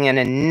using an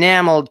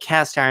enameled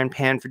cast iron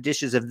pan for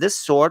dishes of this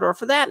sort, or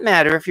for that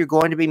matter, if you're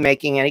going to be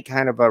making any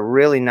kind of a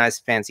really nice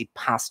fancy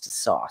pasta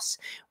sauce,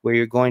 where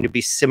you're going to be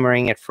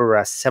simmering it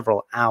for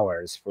several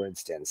hours, for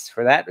instance.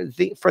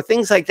 For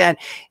things like that,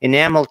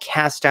 enameled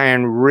cast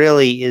iron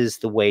really is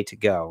the way to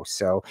go.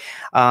 So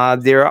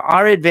there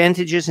are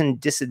advantages and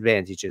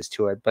disadvantages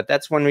to it, but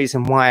that's one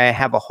reason why I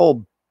have a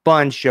whole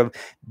bunch of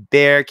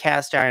bare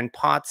cast iron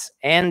pots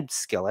and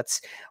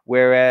skillets,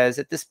 whereas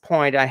at this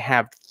point I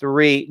have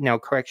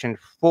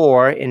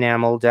four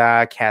enameled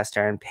cast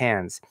iron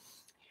pans.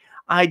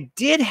 I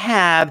did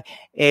have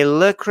a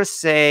Le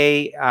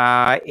Creuset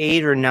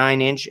 8 or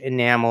 9-inch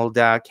enameled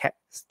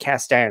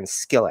cast iron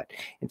skillet.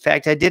 In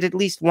fact, I did at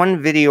least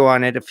one video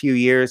on it a few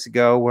years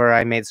ago where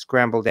I made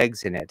scrambled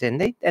eggs in it,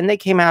 and they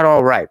came out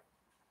all right.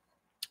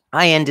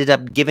 I ended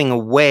up giving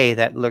away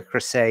that Le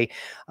Creuset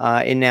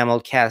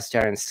enameled cast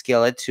iron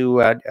skillet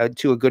to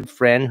a good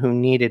friend who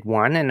needed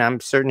one, and I'm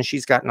certain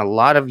she's gotten a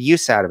lot of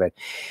use out of it.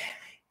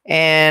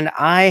 And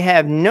I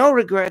have no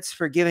regrets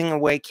for giving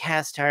away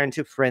cast iron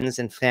to friends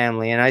and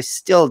family, and I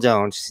still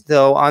don't.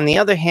 Though, on the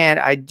other hand,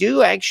 I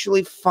do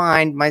actually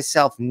find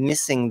myself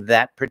missing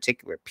that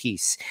particular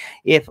piece.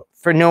 If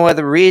for no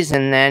other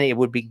reason, then it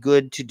would be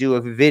good to do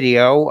a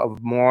video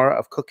of more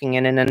of cooking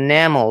in an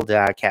enameled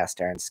cast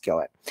iron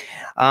skillet.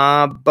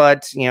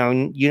 But,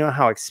 you know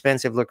how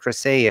expensive Le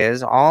Creuset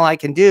is. All I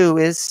can do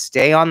is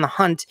stay on the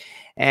hunt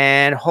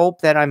and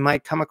hope that I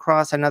might come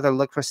across another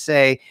Le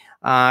Creuset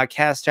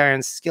cast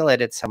iron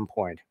skillet at some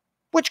point,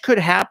 which could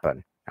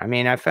happen. I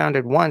mean, I found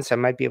it once. I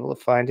might be able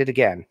to find it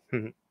again.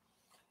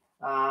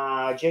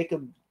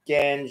 Jacob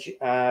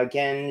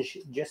Genge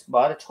just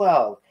bought a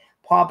 12.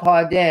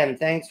 Pawpaw Dan,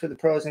 thanks for the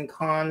pros and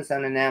cons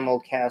on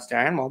enameled cast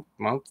iron.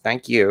 Well,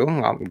 thank you.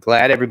 I'm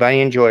glad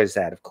everybody enjoys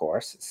that, of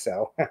course.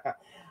 So,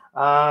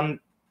 and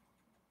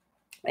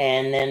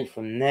then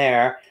from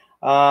there,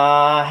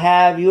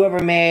 have you ever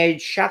made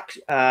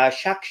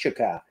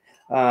shakshuka?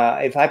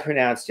 If I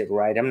pronounced it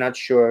right, I'm not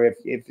sure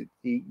if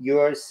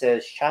yours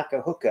says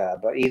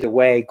shakahuka, but either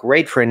way,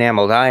 great for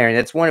enameled iron.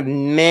 It's one of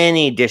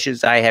many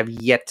dishes I have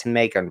yet to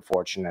make,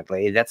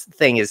 unfortunately. That's the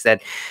thing, is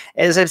that,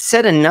 as I've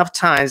said enough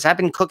times, I've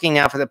been cooking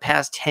now for the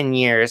past 10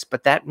 years,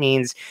 but that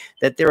means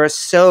that there are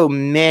so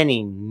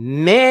many,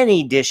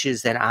 many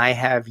dishes that I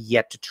have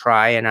yet to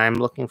try, and I'm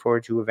looking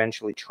forward to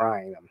eventually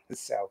trying them.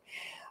 So,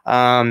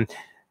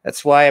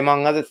 that's why,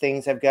 among other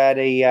things, I've got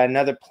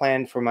another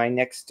plan for my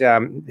next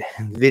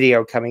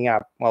video coming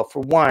up. Well, for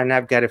one,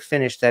 I've got to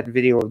finish that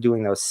video of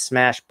doing those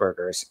smash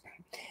burgers,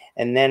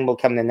 and then will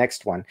come the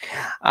next one.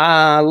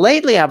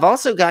 Lately, I've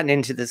also gotten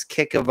into this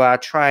kick of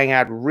trying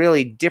out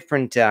really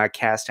different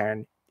cast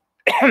iron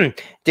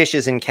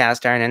dishes in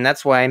cast iron, and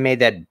that's why I made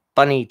that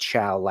bunny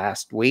chow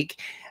last week.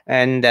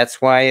 And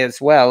that's why,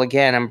 as well,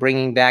 again, I'm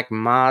bringing back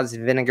Ma's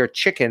vinegar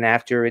chicken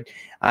after it.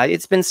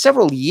 It's been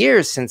several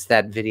years since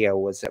that video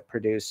was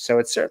produced, so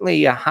it's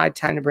certainly a high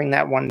time to bring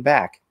that one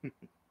back.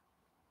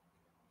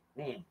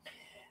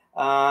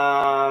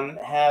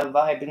 Have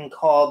I been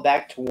called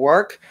back to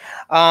work?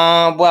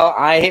 Well,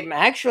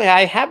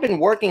 I have been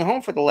working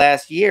home for the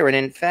last year, and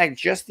in fact,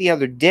 just the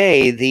other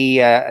day,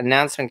 the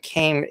announcement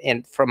came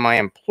in from my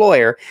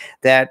employer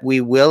that we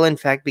will, in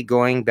fact, be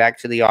going back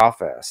to the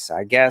office.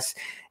 I guess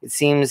it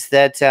seems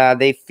that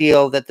they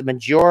feel that the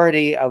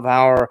majority of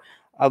our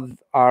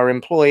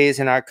employees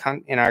in our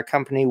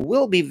company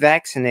will be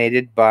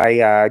vaccinated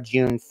by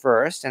June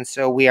 1st, and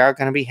so we are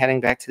going to be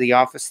heading back to the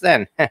office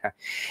then.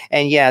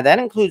 And yeah, that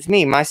includes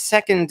me. My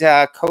second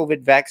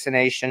COVID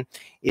vaccination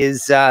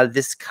is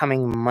this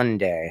coming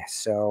Monday.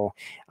 So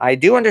I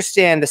do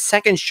understand the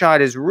second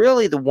shot is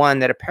really the one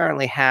that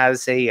apparently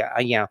has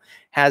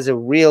a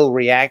real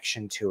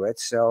reaction to it.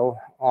 So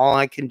all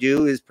I can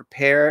do is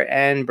prepare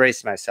and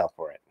brace myself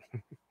for it.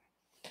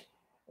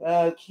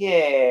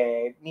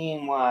 Okay,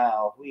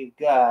 meanwhile, we've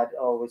got,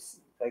 it's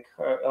like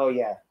her,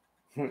 yeah.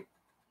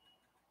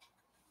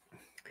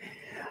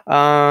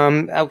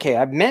 Okay,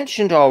 I've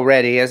mentioned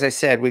already, as I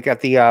said, we've got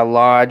the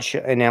Lodge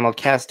enameled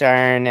cast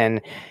iron, and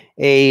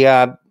the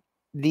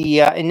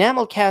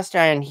enameled cast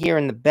iron here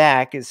in the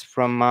back is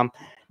from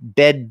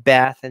Bed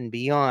Bath and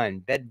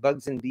Beyond, Bed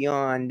Bugs and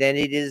Beyond, and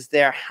it is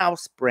their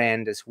house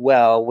brand as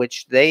well,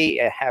 which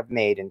they have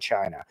made in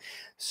China.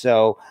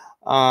 So,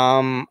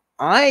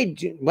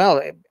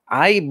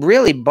 I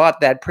really bought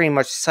that pretty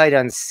much sight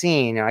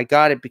unseen. I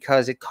got it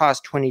because it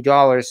cost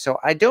 $20. So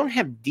I don't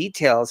have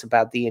details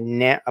about the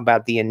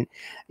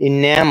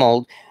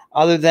enameled,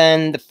 other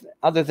than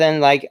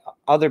like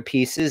other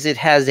pieces. It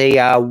has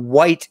a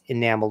white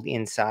enameled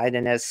inside,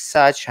 and as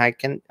such,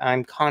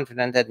 I'm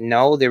confident that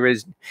no, there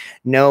is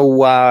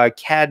no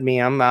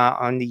cadmium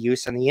on the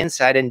use on the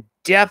inside, and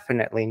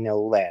definitely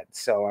no lead.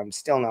 So I'm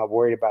still not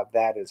worried about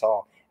that at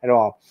all.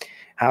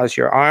 How's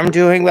your arm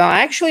doing? Well,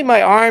 actually,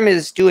 my arm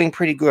is doing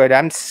pretty good.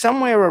 I'm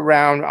somewhere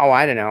around,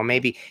 I don't know,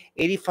 maybe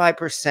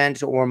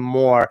 85% or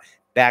more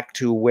back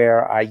to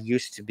where I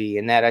used to be,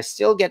 and that I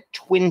still get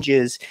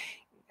twinges.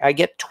 I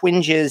get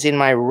twinges in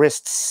my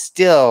wrists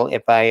still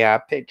if I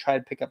try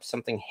to pick up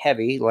something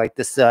heavy, like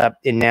this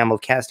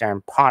enameled cast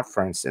iron pot,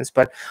 for instance.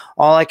 But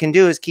all I can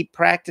do is keep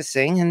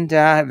practicing, and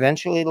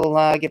eventually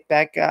it'll get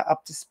back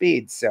up to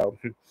speed. So,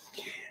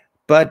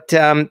 but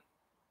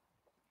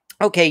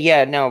okay,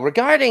 yeah, no,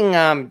 regarding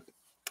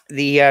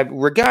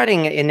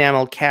regarding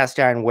enameled cast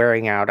iron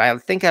wearing out, I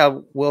think I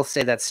will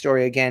say that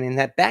story again, in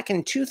that back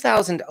in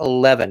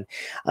 2011,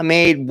 I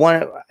made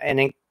one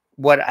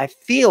what I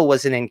feel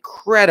was an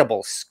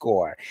incredible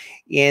score,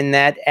 in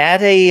that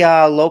at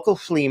a local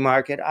flea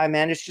market, I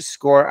managed to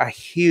score a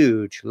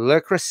huge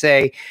Le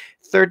Creuset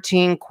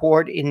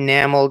 13-quart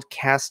enameled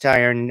cast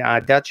iron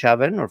Dutch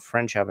oven, or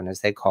French oven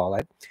as they call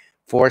it,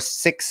 for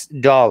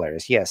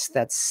 $6. Yes,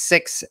 that's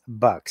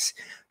 $6.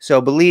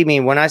 So believe me,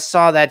 when I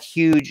saw that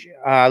huge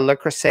Le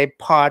Creuset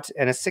pot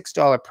and a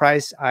 $6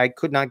 price, I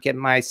could not get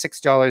my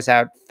 $6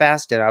 out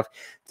fast enough,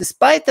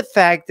 despite the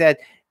fact that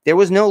there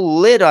was no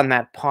lid on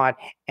that pot,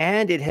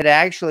 and it had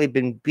actually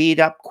been beat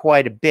up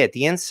quite a bit.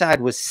 The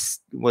inside was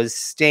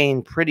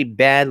stained pretty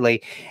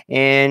badly,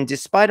 and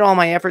despite all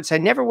my efforts, I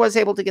never was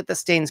able to get the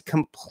stains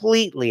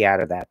completely out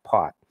of that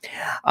pot.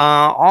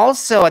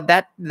 Also,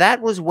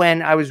 that was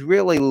when I was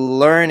really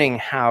learning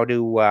how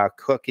to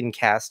cook in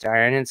cast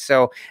iron, and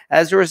so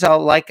as a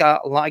result, like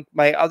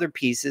my other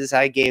pieces,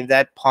 I gave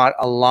that pot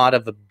a lot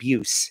of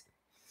abuse.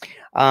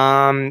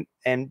 And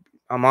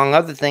among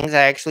other things,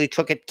 I actually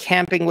took it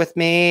camping with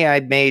me. I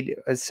made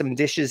some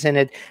dishes in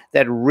it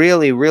that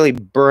really, really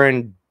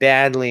burned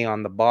badly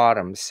on the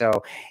bottom.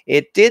 So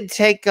it did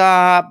take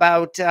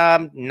about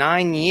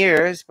 9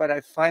 years, but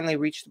I finally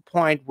reached the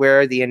point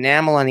where the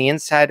enamel on the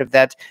inside of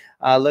that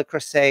Le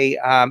Creuset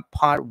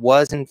pot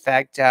was in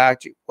fact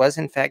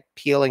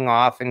peeling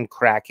off and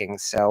cracking.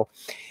 So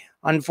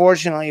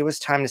unfortunately, it was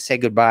time to say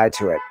goodbye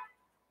to it.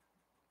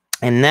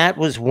 And that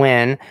was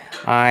when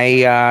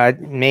I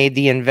made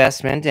the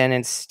investment and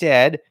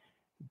instead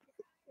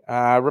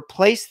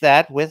replaced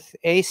that with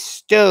a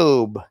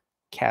stove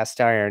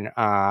cast iron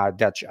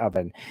Dutch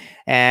oven.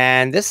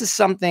 And this is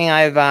something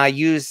I've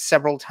used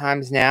several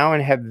times now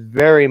and have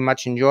very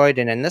much enjoyed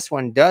it. And this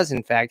one does,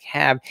 in fact,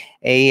 have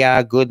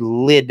a good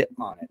lid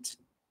on it.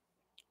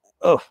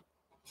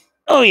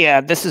 Oh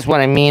yeah, this is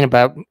what I mean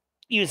about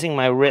using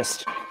my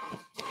wrist.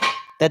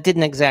 That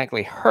didn't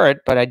exactly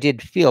hurt, but I did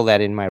feel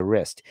that in my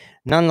wrist.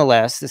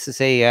 Nonetheless, this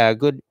is a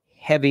good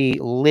heavy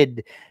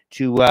lid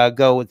to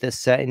go with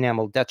this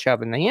enameled Dutch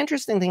oven. The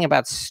interesting thing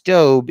about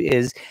stove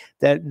is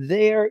that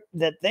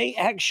they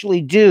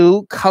actually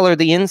do color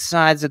the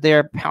insides of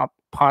their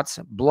pots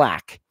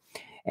black,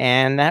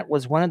 and that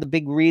was one of the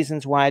big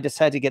reasons why I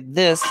decided to get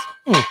this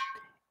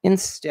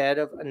instead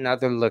of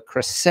another Le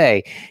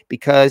Creuset,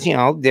 because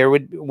there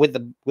would, with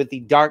the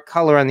dark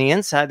color on the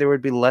inside, there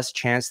would be less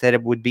chance that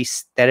it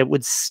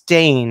would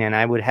stain, and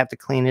I would have to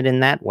clean it in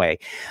that way.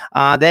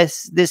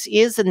 This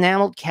is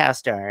enameled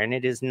cast iron.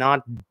 It is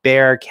not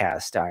bare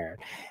cast iron.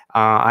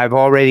 I've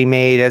already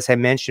made, as I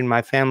mentioned,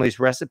 my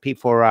family's recipe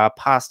for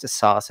pasta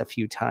sauce a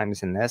few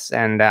times in this,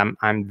 and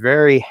I'm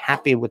very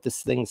happy with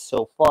this thing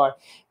so far.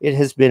 It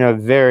has been a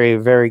very,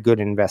 very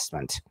good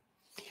investment.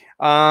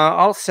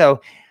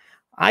 Also,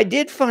 I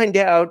did find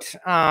out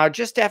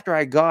just after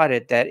I got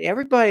it that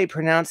everybody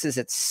pronounces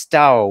it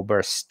Staub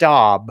or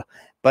Staub,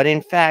 but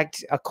in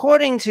fact,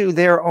 according to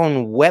their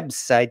own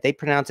website, they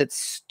pronounce it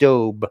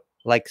Stobe,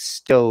 like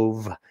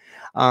stove.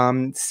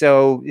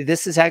 So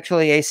this is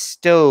actually a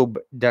Stobe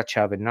Dutch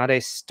oven, not a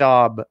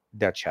Staub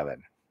Dutch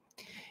oven.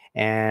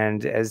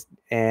 And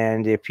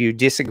if you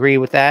disagree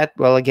with that,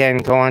 well, again,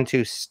 go on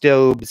to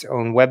Stobe's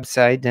own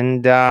website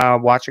and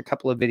watch a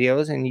couple of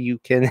videos, and you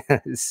can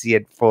see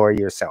it for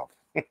yourself.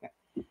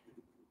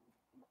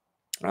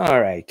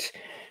 All right.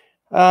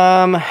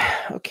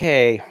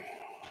 Okay.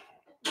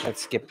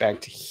 Let's get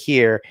back to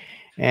here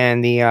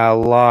and the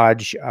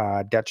Lodge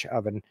Dutch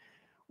oven,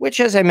 which,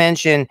 as I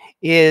mentioned,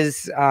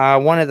 is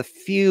one of the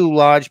few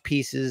Lodge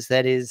pieces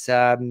that is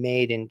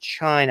made in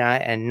China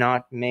and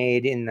not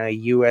made in the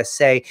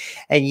USA.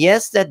 And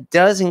yes, that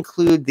does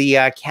include the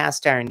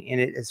cast iron in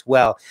it as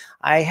well.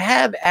 I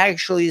have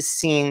actually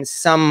seen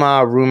some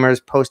rumors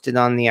posted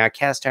on the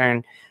cast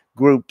iron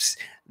groups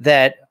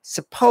that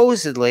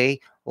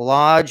supposedly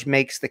Lodge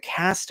makes the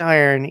cast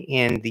iron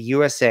in the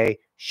USA,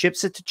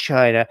 ships it to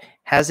China,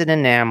 has it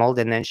enameled,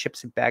 and then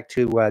ships it back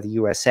to the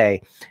USA.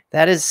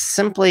 That is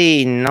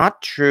simply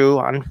not true,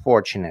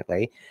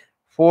 unfortunately,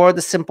 for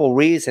the simple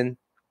reason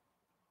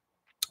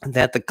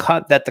that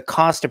the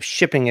cost of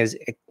shipping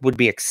would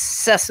be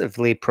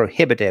excessively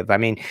prohibitive. I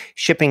mean,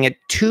 shipping it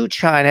to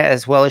China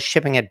as well as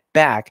shipping it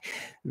back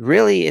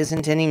really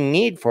isn't any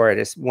need for it,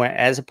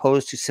 as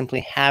opposed to simply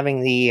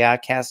having the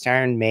cast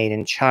iron made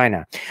in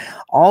China.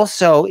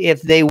 Also,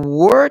 if they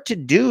were to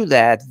do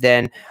that,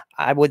 then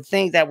I would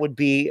think that would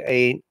be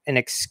an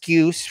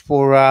excuse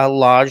for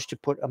Lodge to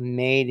put a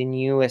Made in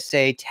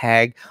USA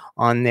tag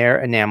on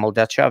their enamel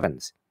Dutch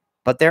ovens.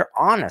 But they're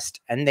honest,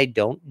 and they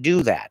don't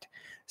do that.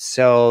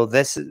 So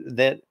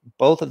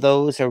both of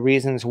those are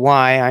reasons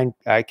why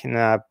I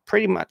can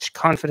pretty much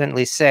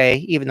confidently say,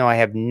 even though I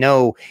have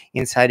no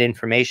inside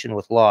information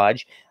with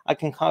Lodge, I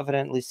can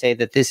confidently say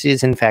that this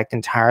is in fact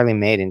entirely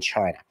made in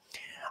China.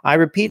 I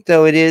repeat,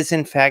 though, it is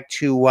in fact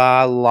to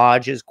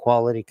Lodge's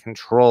quality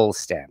control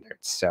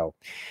standards. So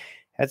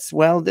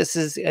this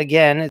is,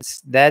 again,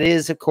 that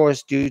is of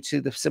course due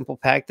to the simple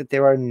fact that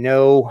there are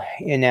no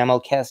enamel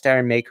cast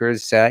iron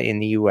makers in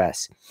the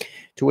US.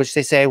 To which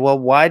they say, well,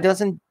 why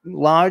doesn't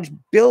Lodge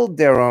build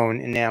their own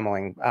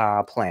enameling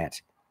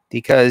plant?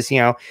 because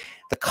the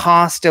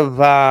cost of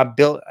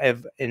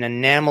of an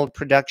enameled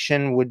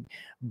production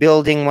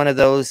building one of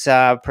those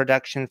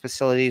production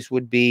facilities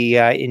would be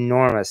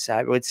enormous.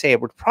 I would say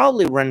it would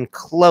probably run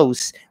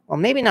close, well,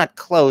 maybe not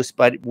close,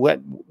 but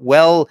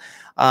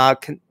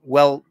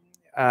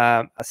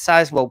a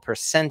sizable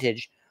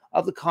percentage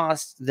of the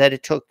cost that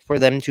it took for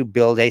them to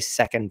build a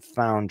second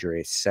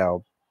foundry.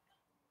 So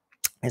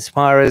as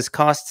far as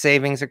cost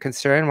savings are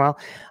concerned, well,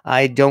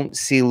 I don't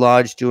see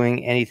Lodge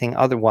doing anything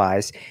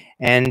otherwise.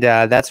 And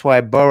that's why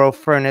Borough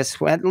Furnace,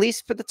 at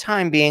least for the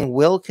time being,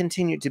 will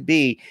continue to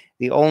be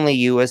the only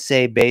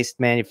USA-based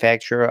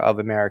manufacturer of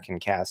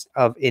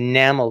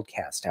enameled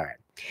cast iron.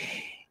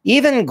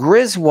 Even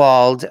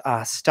Griswold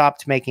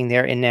stopped making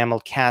their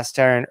enameled cast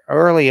iron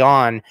early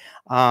on.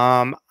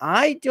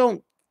 I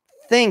don't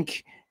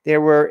think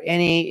there were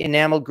any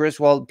enameled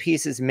Griswold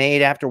pieces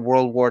made after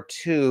World War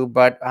II,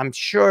 but I'm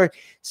sure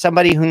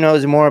somebody who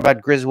knows more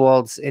about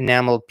Griswold's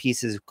enameled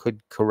pieces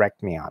could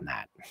correct me on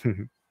that.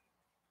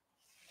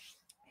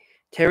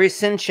 Terry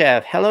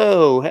Sinchev,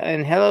 hello,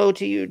 and hello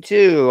to you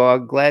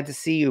too. Glad to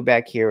see you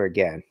back here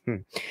again.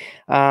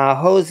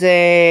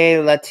 Jose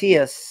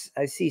Latias,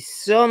 I see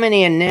so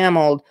many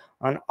enameled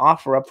on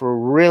offer up for a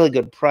really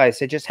good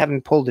price. I just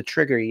haven't pulled the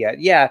trigger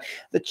yet. Yeah,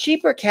 the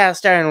cheaper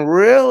cast iron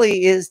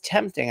really is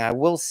tempting. I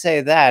will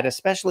say that,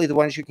 especially the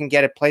ones you can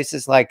get at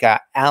places like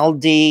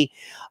Aldi.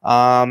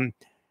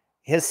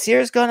 Has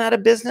Sears gone out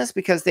of business?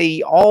 Because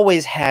they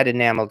always had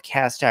enameled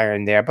cast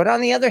iron there. But on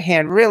the other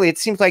hand, really, it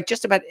seems like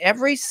just about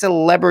every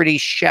celebrity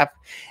chef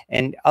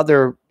and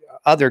other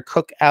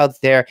cook out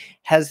there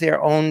has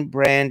their own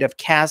brand of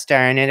cast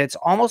iron, and it's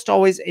almost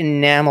always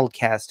enameled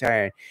cast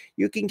iron.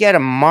 You can get a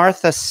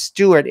Martha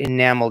Stewart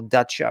enameled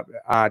Dutch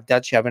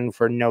oven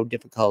for no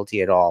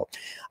difficulty at all.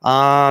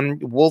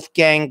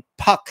 Wolfgang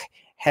Puck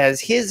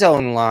has his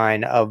own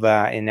line of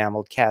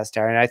enameled cast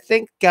iron. I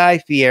think Guy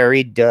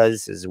Fieri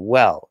does as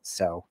well.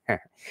 So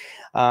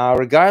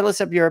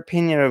regardless of your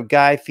opinion of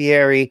Guy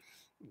Fieri's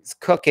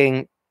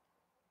cooking,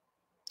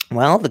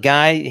 well, the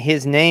guy,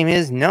 his name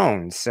is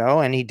known. So,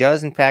 and he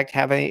does in fact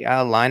have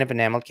a line of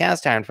enameled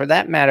cast iron. For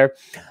that matter,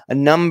 a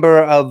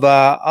number of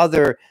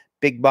other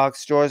big box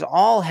stores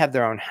all have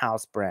their own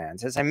house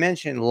brands. As I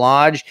mentioned,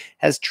 Lodge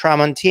has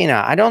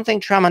Tramontina. I don't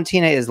think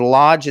Tramontina is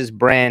Lodge's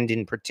brand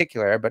in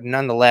particular, but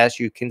nonetheless,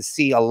 you can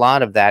see a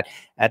lot of that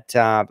at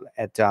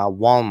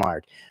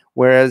Walmart.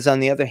 Whereas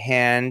on the other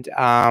hand,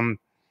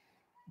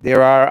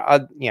 there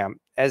are,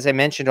 as I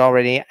mentioned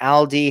already,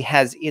 Aldi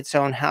has its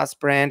own house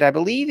brand. I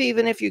believe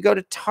even if you go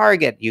to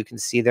Target, you can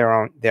see their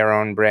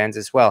own brands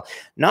as well.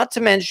 Not to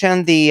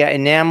mention the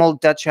enameled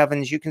Dutch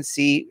ovens you can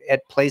see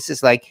at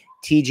places like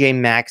TJ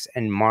Maxx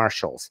and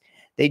Marshalls.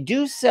 They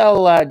do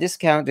sell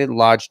discounted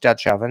Lodge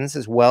Dutch ovens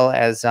as well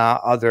as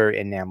other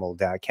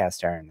enameled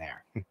cast iron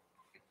there.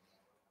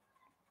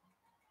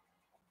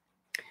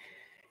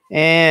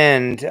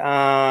 And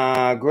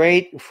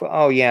great.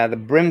 Oh, yeah, the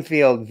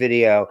Brimfield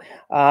video.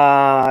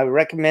 I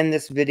recommend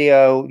this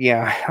video.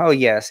 Yeah. Oh,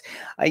 yes.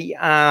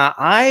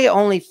 I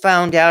only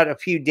found out a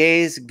few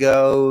days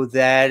ago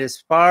that as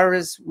far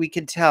as we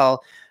can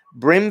tell,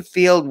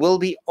 Brimfield will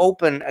be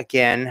open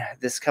again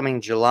this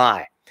coming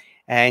July.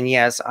 And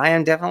yes, I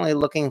am definitely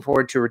looking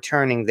forward to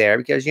returning there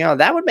because,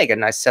 that would make a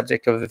nice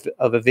subject of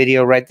a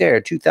video right there.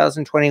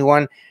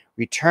 2021,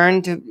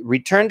 return to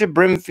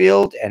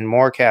Brimfield and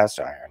more cast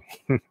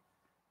iron.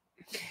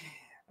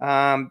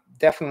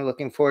 Definitely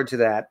looking forward to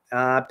that.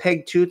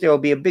 Peg Tooth, there will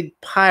be a big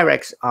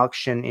Pyrex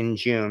auction in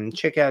June.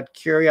 Check out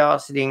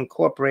Curiosity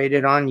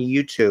Incorporated on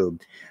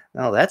YouTube.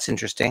 Oh, that's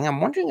interesting.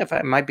 I'm wondering if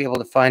I might be able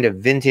to find a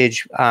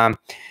vintage.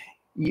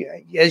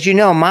 As you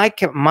know, my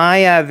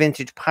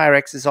vintage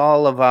Pyrex is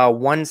all of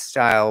one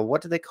style.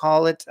 What do they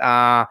call it?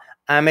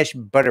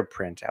 Amish butter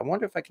print. I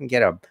wonder if I can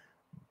get a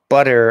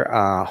butter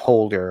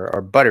holder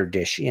or butter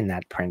dish in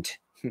that print.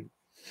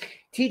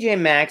 TJ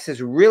Maxx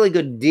has really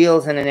good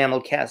deals on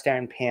enameled cast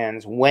iron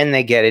pans when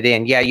they get it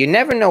in. Yeah, you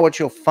never know what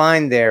you'll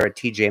find there at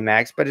TJ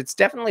Maxx, but it's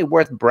definitely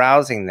worth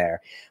browsing there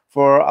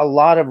for a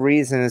lot of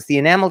reasons. The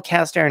enameled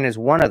cast iron is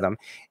one of them.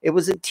 It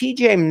was at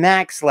TJ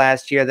Maxx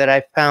last year that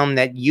I found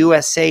that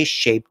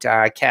USA-shaped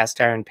cast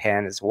iron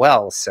pan as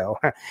well. So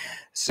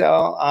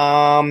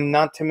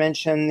not to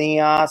mention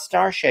the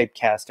star-shaped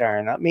cast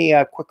iron. Let me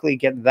quickly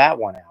get that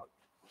one out.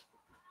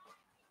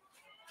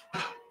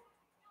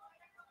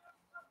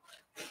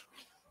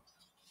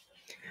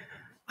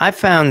 I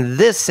found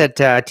this at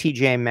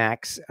TJ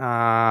Maxx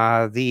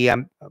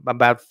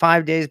about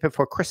 5 days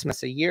before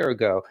Christmas a year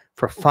ago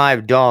for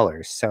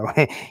 $5. So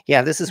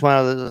yeah, this is one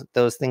of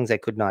those things I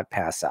could not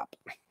pass up.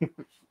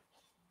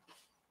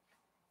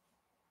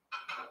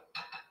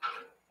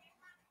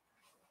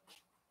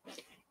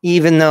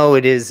 Even though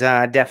it is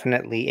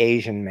definitely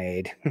Asian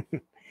made.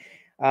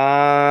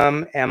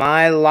 Am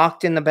I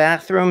locked in the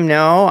bathroom?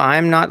 No,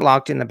 I'm not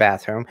locked in the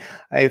bathroom.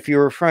 If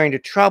you're referring to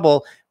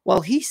trouble,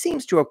 well, he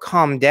seems to have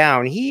calmed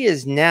down. He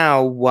is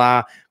now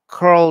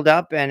curled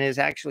up and is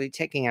actually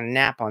taking a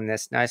nap on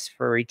this nice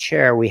furry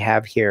chair we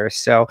have here.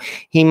 So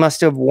he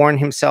must have worn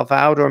himself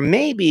out, or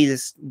maybe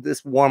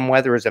this warm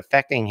weather is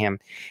affecting him.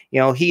 You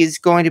know, he's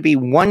going to be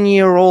 1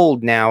 year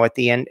old now at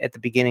the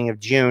beginning of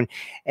June,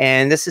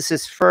 and this is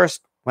his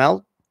first,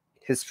 well,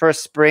 his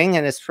first spring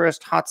and his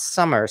first hot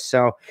summer.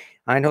 So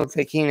I don't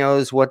think he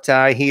knows what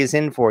he is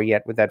in for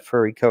yet with that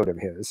furry coat of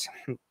his.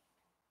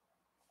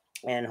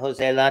 And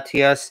Jose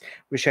Latios,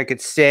 wish I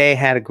could stay,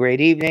 had a great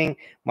evening.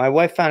 My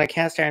wife found a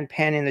cast iron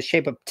pan in the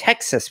shape of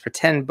Texas for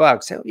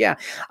 $10. So yeah,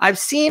 I've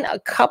seen a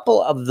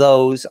couple of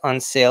those on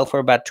sale for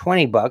about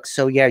 $20.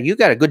 So yeah, you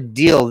got a good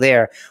deal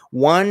there.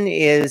 One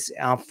is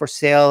for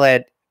sale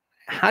at,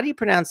 how do you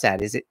pronounce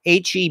that? Is it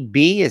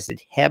H-E-B? Is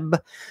it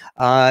Heb?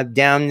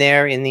 Down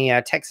there in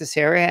the Texas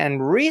area.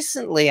 And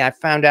recently I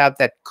found out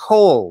that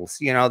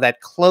Kohl's, you know, that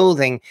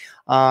clothing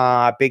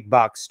big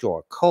box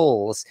store,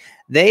 Kohl's,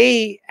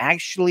 they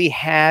actually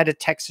had a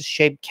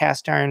Texas-shaped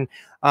cast iron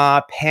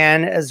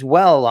pan as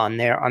well on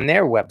their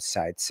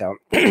website. So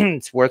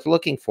it's worth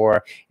looking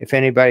for if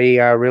anybody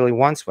really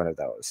wants one of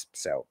those.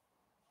 So.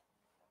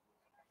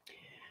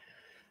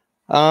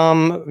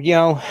 You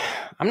know,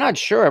 I'm not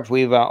sure if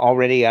we've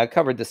already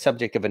covered the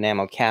subject of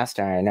enamel cast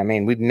iron. I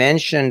mean, we've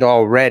mentioned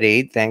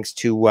already, thanks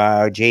to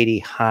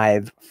JD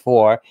Hive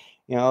 4,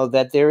 you know,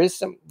 that there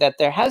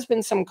has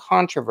been some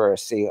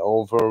controversy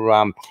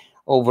over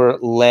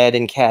lead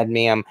and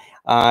cadmium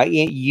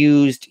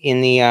used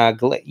in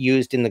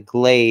the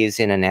glaze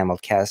in enamel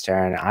cast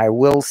iron. I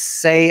will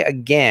say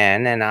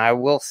again, and I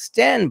will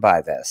stand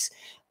by this,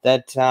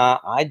 that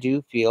I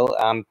do feel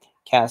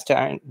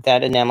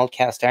that enamel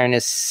cast iron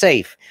is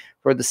safe,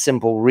 for the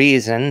simple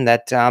reason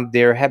that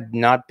there have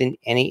not been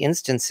any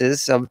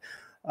instances of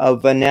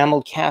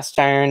enamel cast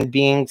iron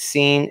being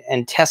seen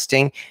and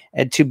testing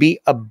to be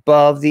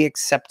above the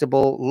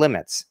acceptable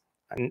limits.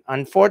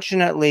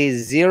 Unfortunately,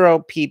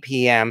 0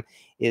 ppm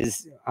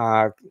is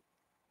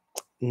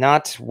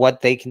not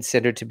what they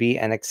consider to be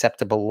an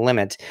acceptable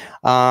limit.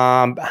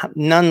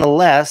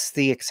 Nonetheless,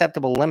 the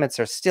acceptable limits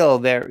are still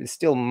there,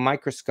 still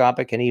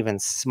microscopic and even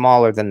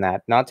smaller than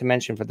that. Not to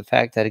mention for the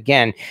fact that,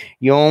 again,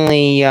 you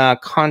only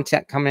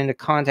come into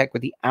contact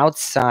with the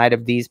outside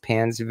of these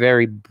pans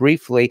very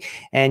briefly,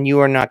 and you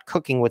are not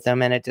cooking with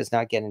them, and it does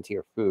not get into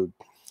your food.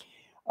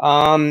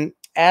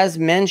 As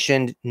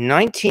mentioned,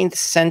 19th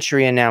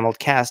century enameled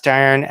cast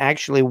iron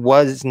actually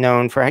was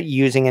known for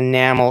using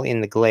enamel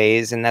in the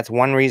glaze, and that's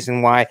one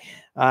reason why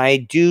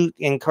I do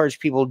encourage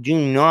people, do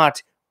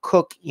not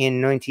cook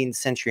in 19th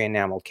century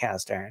enamel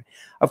cast iron.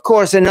 Of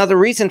course, another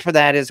reason for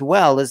that as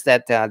well is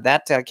that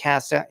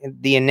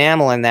the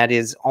enamel in that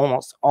is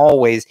almost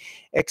always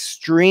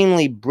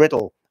extremely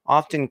brittle,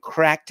 often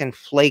cracked and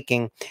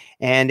flaking,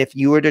 and if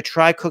you were to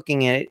try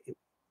cooking it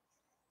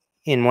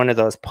in one of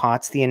those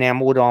pots, the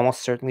enamel would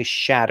almost certainly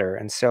shatter.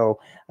 And so,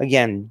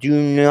 again, do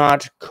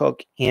not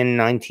cook in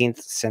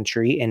 19th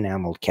century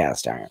enameled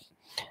cast iron.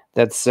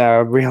 That's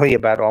really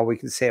about all we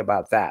can say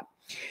about that.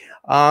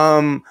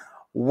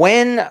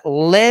 When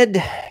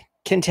lead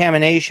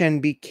contamination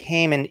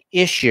became an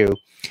issue,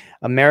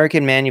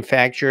 American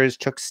manufacturers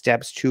took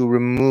steps to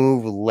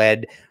remove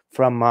lead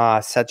from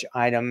such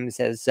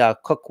items as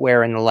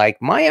cookware and the like.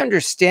 My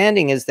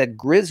understanding is that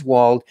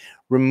Griswold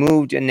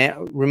removed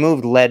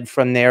lead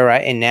from their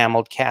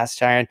enameled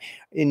cast iron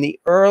in the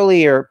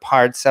earlier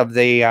parts of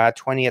the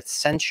 20th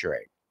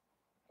century.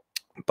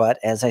 But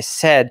as I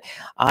said,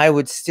 I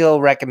would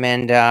still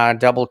recommend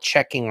double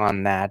checking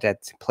on that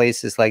at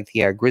places like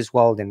the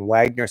Griswold and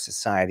Wagner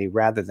Society,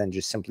 rather than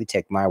just simply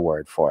take my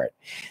word for it.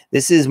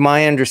 This is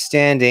my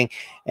understanding,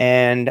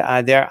 and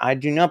I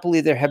do not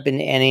believe there have been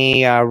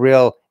any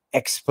real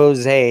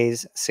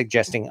exposés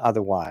suggesting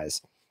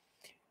otherwise.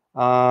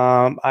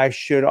 I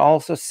should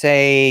also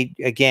say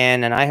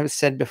again, and I have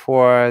said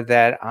before,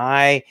 that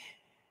I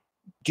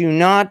do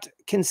not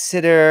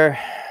consider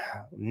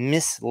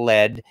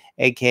misled,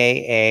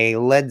 aka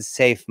lead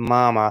safe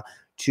mama,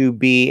 to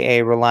be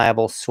a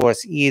reliable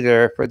source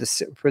either, for the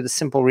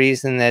simple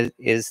reason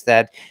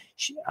that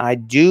I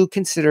do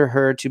consider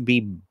her to be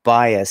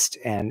biased,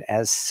 and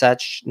as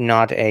such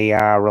not a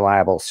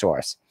reliable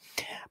source.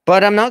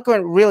 But I'm not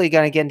really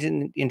going to get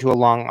into a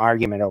long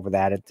argument over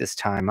that at this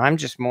time. I'm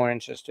just more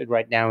interested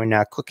right now in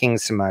cooking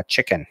some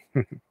chicken.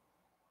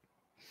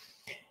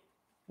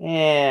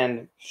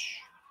 And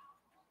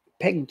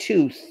Peg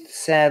Tooth,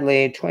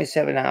 sadly,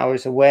 27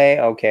 hours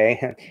away.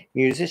 Okay.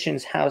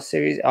 Musician's House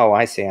series. Oh,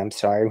 I see. I'm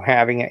sorry. We're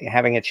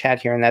having a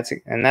chat here, and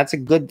that's a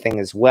good thing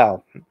as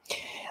well.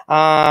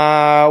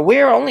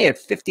 We're only at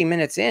 50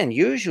 minutes in.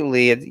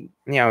 Usually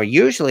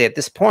at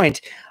this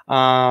point,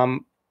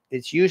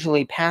 it's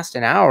usually past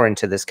an hour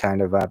into this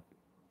kind of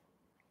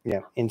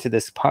into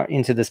this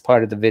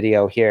part of the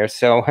video here.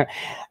 So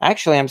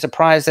actually, I'm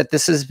surprised that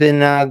this has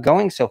been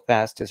going so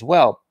fast as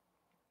well.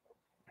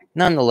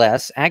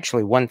 Nonetheless,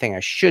 actually, one thing I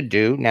should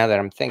do, now that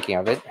I'm thinking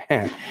of it,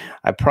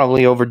 I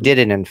probably overdid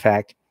it, in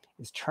fact,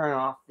 is turn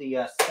off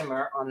the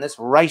simmer on this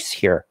rice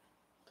here.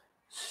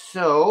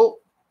 So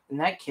in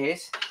that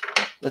case,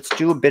 let's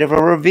do a bit of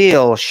a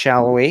reveal,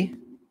 shall we?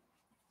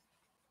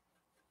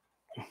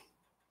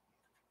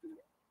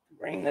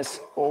 bring this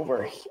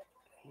over here.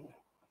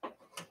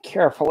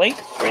 Carefully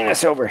bring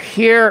this over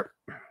here.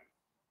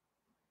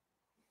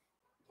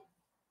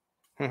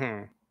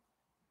 And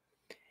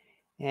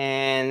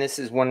this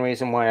is one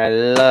reason why I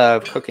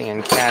love cooking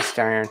in cast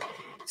iron.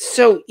 It's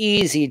so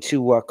easy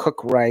to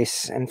cook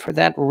rice, and for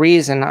that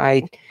reason,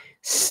 I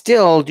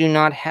still do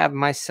not have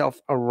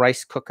myself a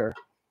rice cooker.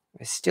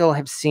 I still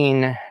have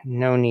seen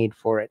no need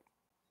for it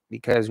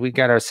because we've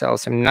got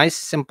ourselves some nice,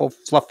 simple,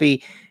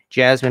 fluffy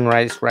jasmine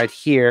rice right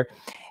here,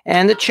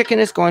 and the chicken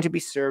is going to be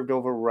served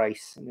over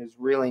rice, and there's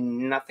really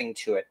nothing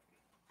to it.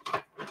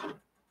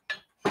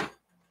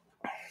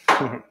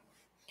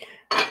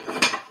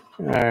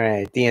 All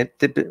right.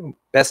 The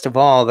best of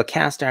all, the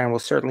cast iron will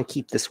certainly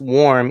keep this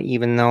warm,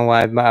 even though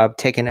I've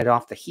taken it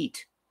off the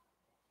heat.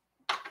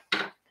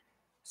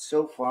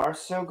 So far,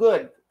 so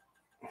good.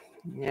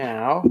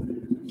 Now,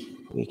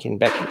 we can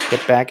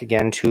get back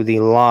again to the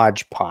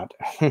Lodge pot.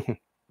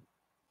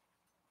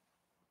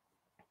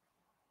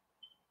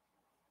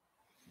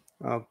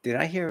 Oh, did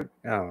I hear?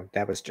 Oh,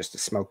 that was just a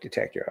smoke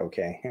detector.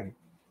 Okay.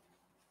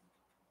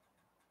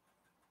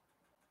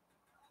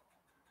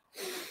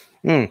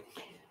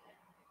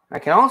 I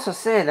can also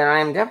say that I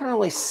am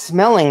definitely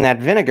smelling that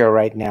vinegar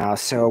right now,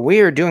 so we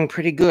are doing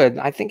pretty good.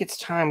 I think it's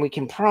time we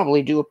can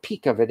probably do a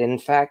peek of it. In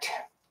fact,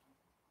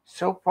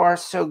 so far,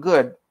 so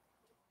good.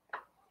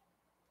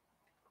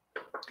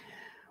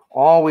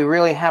 All we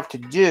really have to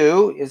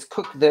do is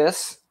cook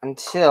this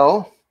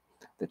until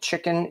the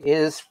chicken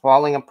is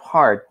falling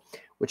apart,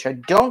 which I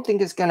don't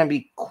think is going to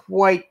be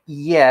quite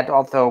yet,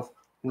 although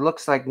it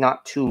looks like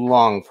not too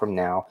long from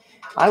now.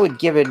 I would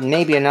give it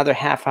maybe another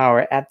half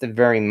hour at the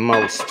very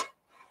most.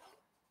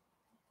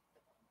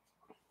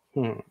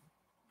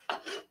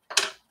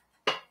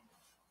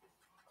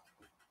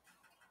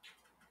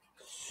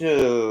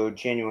 So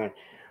genuine.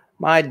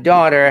 My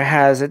daughter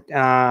has a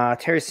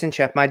Terry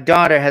Sinchef. My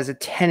daughter has a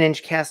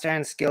 10-inch cast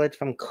iron skillet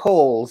from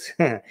Kohl's.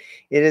 It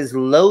is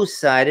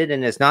low-sided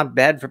and is not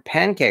bad for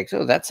pancakes.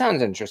 Oh, that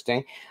sounds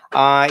interesting.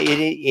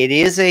 It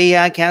is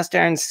a cast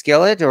iron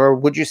skillet, or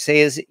would you say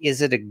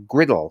is it a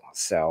griddle?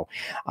 So,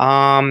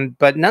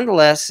 but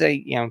nonetheless,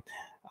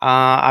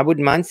 I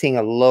wouldn't mind seeing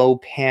a low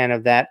pan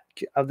of that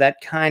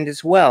kind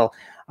as well.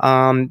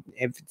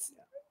 If it's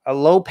a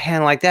low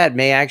pan like that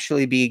may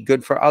actually be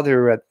good for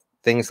other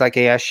things like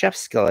a chef's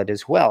skillet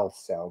as well.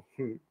 So,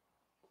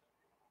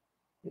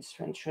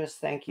 Mr. Interest,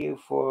 thank you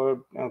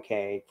for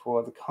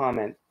the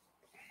comment.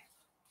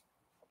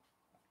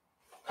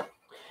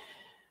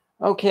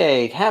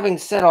 Okay, having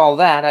said all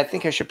that, I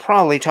think I should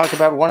probably talk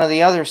about one of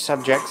the other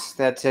subjects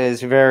that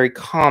is very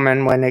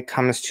common when it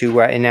comes to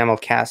enamel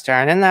cast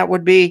iron, and that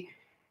would be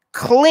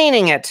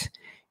cleaning it.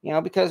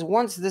 Because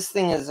once this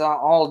thing is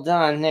all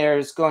done,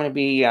 there's going to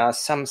be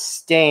some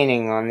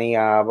staining on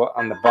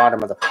the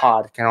bottom of the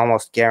pot. I can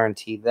almost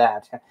guarantee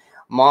that.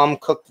 Mom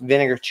cooked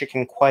vinegar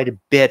chicken quite a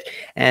bit,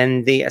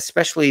 and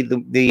especially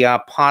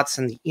the pots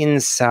on the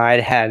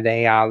inside had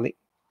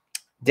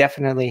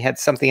definitely had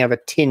something of a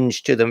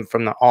tinge to them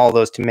from all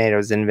those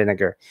tomatoes and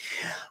vinegar.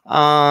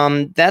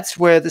 That's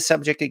where the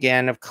subject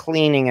again of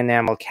cleaning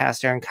enamel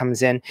cast iron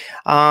comes in.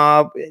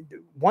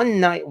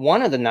 One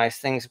of the nice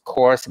things, of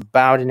course,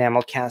 about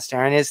enamel cast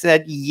iron is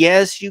that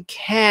yes, you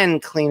can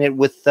clean it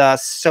with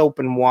soap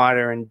and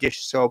water and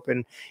dish soap,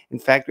 and in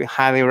fact, we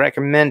highly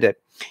recommend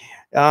it.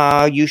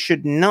 You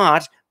should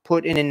not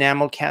put an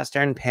enamel cast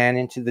iron pan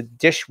into the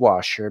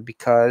dishwasher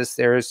because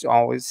there's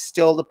always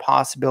still the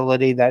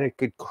possibility that it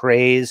could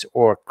craze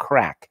or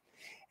crack.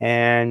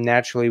 And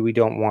naturally, we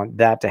don't want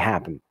that to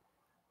happen.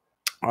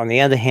 On the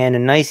other hand, a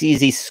nice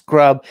easy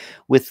scrub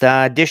with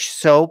dish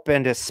soap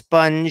and a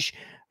sponge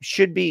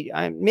should be,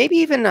 maybe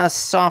even a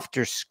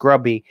softer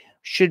scrubby,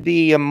 should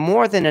be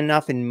more than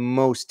enough in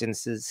most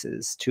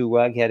instances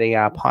to get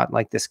a pot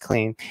like this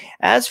clean.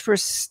 As for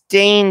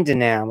stained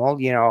enamel,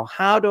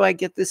 how do I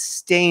get the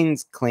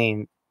stains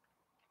clean?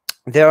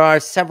 There are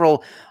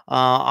several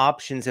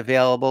options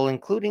available,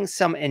 including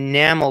some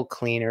enamel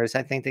cleaners.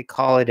 I think they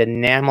call it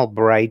Enamel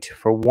Bright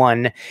for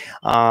one,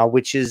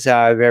 which is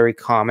very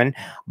common.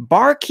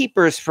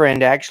 Barkeeper's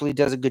Friend actually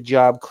does a good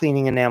job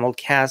cleaning enamel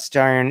cast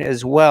iron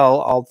as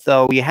well,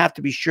 although you have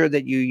to be sure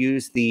that you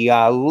use the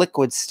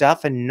liquid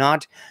stuff and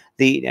not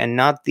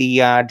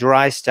the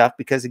dry stuff,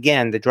 because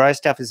again, the dry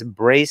stuff is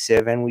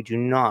abrasive and we do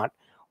not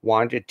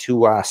want it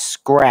to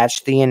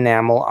scratch the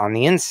enamel on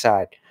the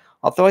inside.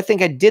 Although I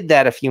think I did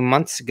that a few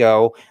months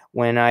ago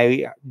when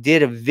I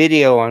did a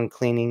video on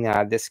cleaning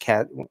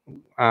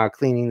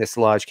cleaning this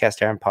large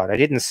cast iron pot. I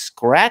didn't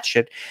scratch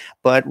it,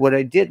 but what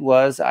I did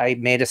was I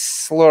made a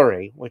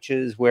slurry, which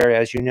is where,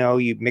 as you know,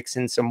 you mix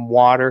in some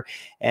water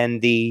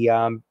and the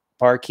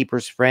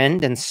Barkeeper's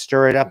Friend and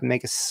stir it up and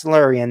make a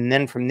slurry, and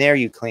then from there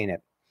you clean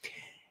it.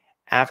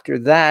 After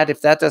that, if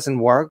that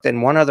doesn't work,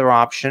 then one other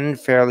option,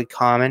 fairly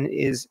common,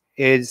 is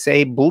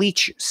a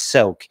bleach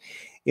soak.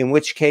 in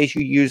which case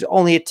you use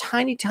only a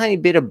tiny, tiny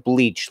bit of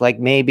bleach, like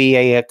maybe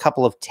a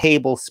couple of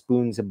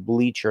tablespoons of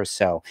bleach or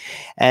so,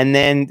 and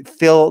then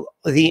fill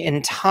the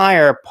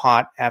entire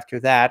pot after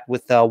that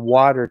with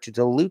water to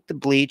dilute the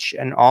bleach,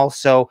 and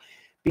also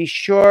be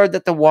sure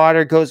that the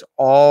water goes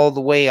all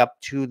the way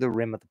up to the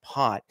rim of the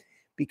pot,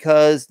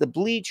 because the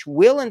bleach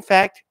will, in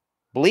fact,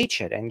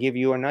 bleach it and give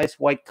you a nice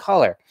white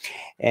color.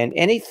 And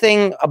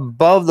anything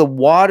above the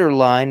water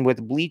line where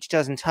the bleach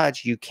doesn't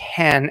touch, you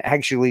can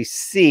actually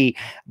see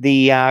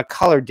the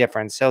color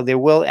difference. So there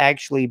will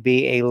actually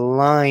be a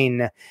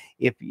line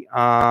if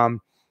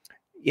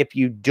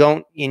you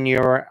don't in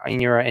your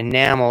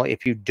enamel,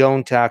 if you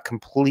don't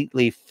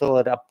completely fill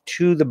it up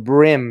to the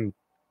brim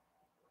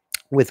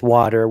with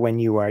water when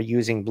you are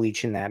using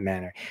bleach in that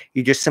manner.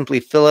 You just simply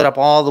fill it up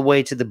all the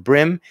way to the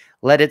brim,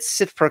 let it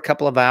sit for a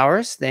couple of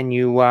hours, then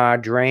you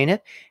drain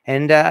it,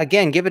 and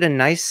again give it a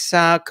nice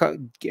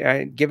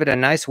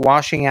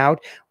washing out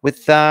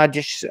with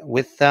dish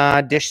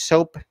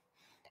soap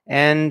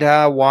and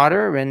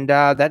water, and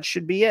that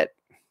should be it.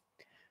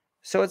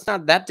 So it's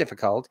not that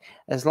difficult,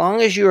 as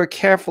long as you are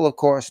careful, of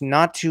course,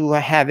 not to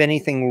have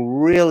anything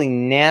really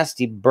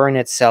nasty burn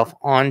itself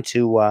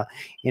onto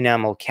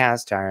enamel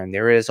cast iron.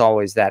 There is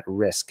always that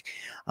risk.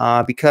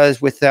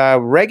 Because with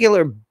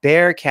regular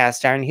bare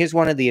cast iron, here's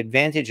one of the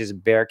advantages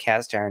of bare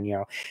cast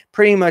iron,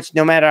 pretty much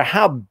no matter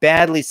how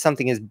badly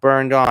something is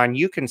burned on,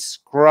 you can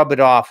scrub it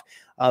off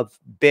of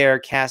bare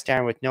cast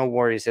iron with no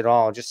worries at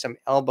all. Just some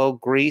elbow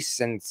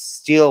grease and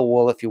steel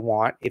wool if you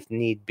want, if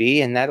need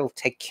be, and that'll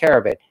take care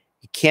of it.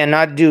 You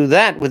cannot do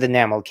that with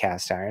enamel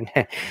cast iron.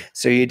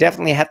 So you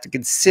definitely have to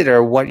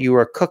consider what you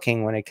are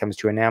cooking when it comes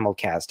to enamel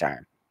cast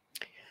iron.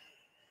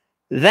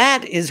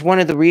 That is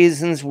one of the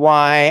reasons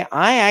why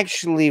I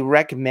actually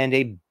recommend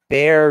a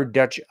bare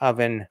Dutch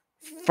oven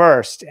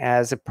first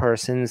as a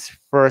person's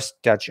first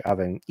Dutch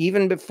oven,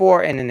 even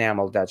before an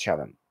enamel Dutch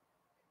oven.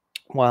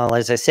 Well,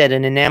 as I said,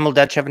 an enamel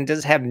Dutch oven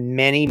does have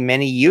many,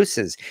 many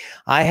uses.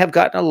 I have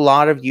gotten a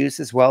lot of use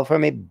as well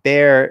from a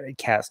bare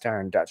cast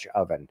iron Dutch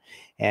oven,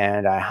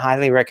 and I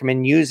highly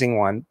recommend using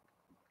one,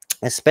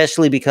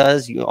 especially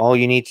because all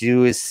you need to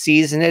do is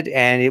season it,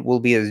 and it will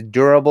be as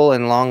durable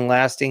and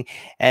long-lasting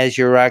as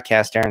your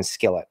cast iron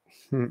skillet.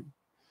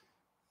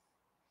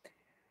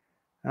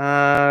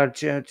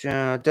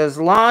 Does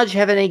Lodge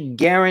have any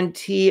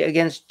guarantee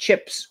against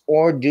chips,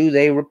 or do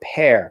they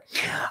repair?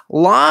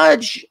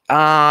 Lodge,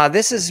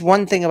 this is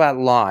one thing about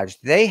Lodge.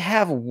 They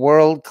have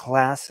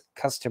world-class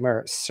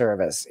customer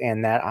service,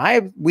 in that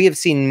we have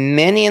seen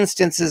many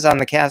instances on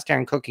the Cast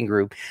Iron Cooking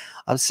Group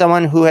of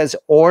someone who has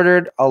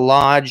ordered a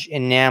Lodge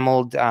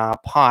enameled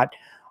pot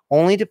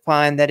only to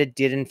find that it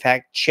did in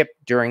fact chip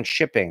during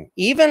shipping,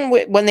 even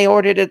when they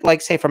ordered it, like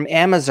say from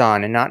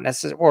Amazon and not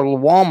necessarily, or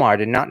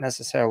Walmart and not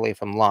necessarily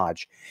from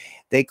Lodge.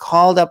 They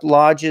called up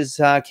Lodge's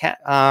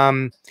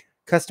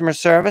customer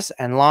service,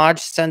 and Lodge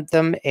sent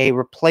them a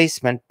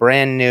replacement,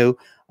 brand new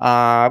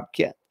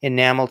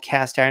enameled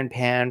cast iron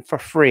pan for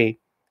free,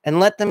 and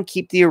let them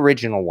keep the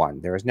original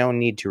one. There is no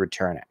need to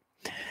return it.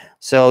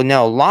 So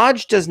no,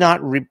 Lodge does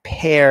not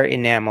repair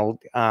enameled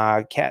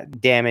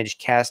damaged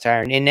cast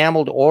iron,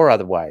 enameled or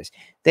otherwise.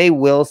 They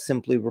will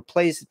simply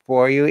replace it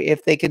for you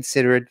if they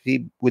consider it to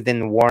be within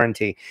the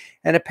warranty.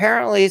 And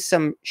apparently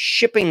some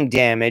shipping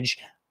damage,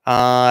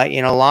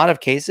 in a lot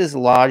of cases,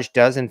 Lodge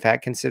does in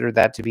fact consider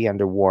that to be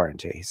under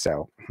warranty.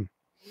 So,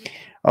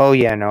 oh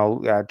yeah,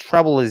 no,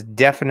 Trouble is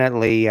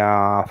definitely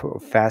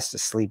fast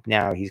asleep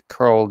now. He's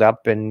curled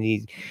up, and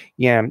he,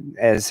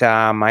 as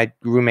my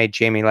roommate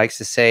Jamie likes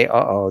to say,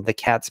 uh-oh, the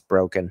cat's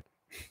broken.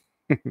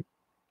 Let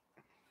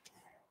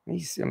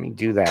me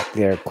do that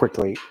there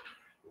quickly.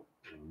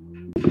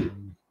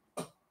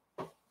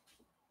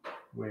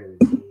 Where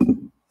is he?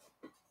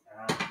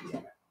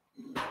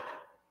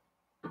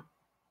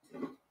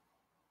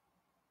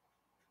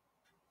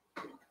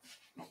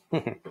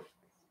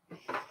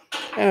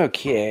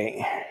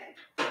 Okay.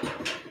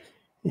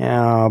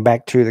 Now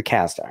back to the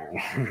cast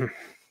iron.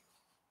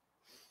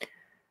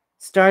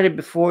 Started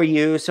before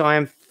you, so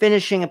I'm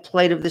finishing a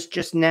plate of this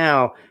just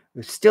now.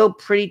 It's still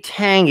pretty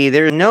tangy.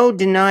 There's no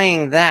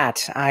denying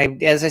that.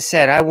 As I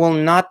said, I will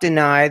not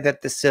deny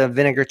that this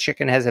vinegar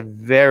chicken has a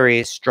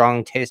very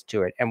strong taste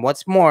to it. And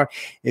what's more,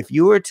 if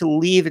you were to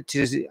leave it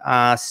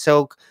to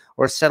soak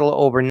or settle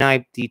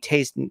overnight, the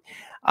taste,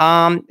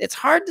 it's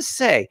hard to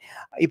say.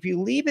 If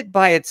you leave it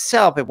by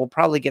itself, it will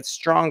probably get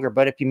stronger.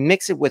 But if you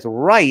mix it with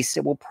rice,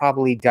 it will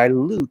probably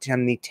dilute,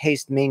 and the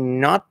taste may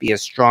not be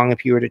as strong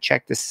if you were to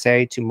check this,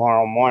 say,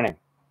 tomorrow morning.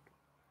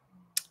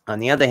 On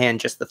the other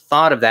hand, just the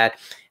thought of that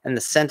and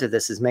the scent of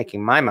this is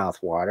making my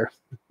mouth water.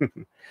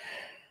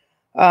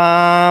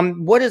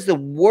 What is the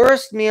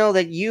worst meal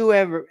that you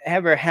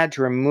ever had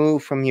to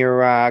remove from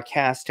your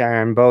cast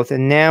iron, both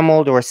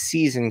enameled or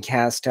seasoned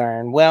cast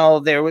iron?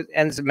 Well, there was,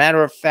 as a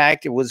matter of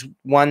fact, it was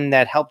one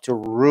that helped to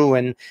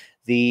ruin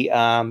the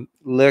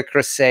Le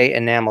Creuset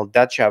enameled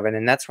Dutch oven,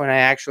 and that's when I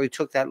actually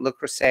took that Le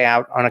Creuset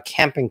out on a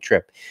camping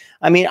trip.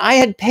 I mean, I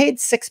had paid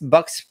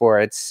 $6 for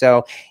it,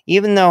 so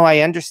even though I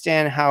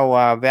understand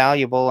how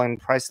valuable and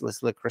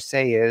priceless Le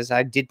Creuset is,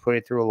 I did put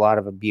it through a lot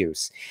of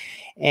abuse.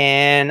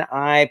 And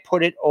I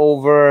put it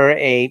over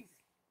a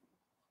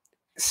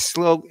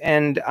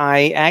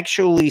I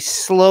actually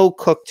slow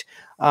cooked.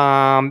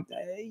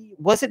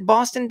 Was it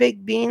Boston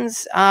baked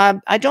beans?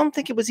 I don't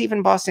think it was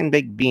even Boston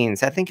baked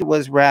beans. I think it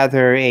was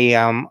rather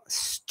a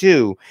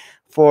stew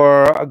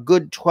for a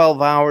good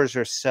 12 hours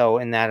or so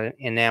in that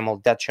enamel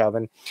Dutch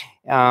oven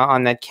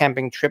on that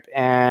camping trip,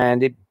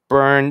 and it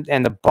burned,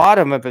 and the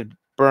bottom of it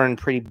burned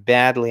pretty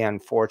badly.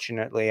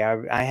 Unfortunately,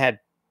 I had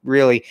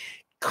really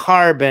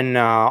carbon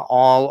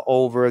all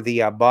over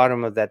the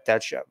bottom of that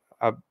Dutch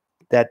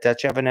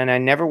oven, and I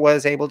never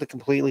was able to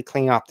completely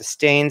clean off the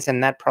stains,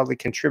 and that probably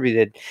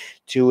contributed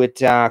to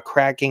it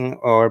cracking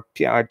or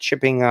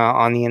chipping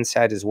on the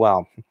inside as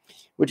well,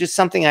 which is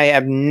something I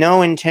have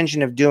no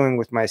intention of doing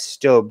with my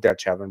stove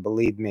Dutch oven,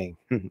 believe me.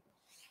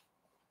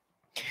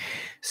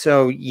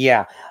 So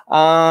yeah,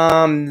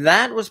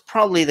 that was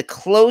probably the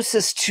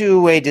closest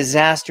to a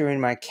disaster in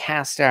my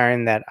cast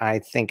iron that I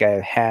think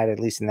I've had, at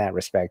least in that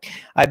respect.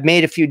 I've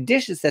made a few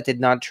dishes that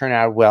did not turn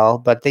out well,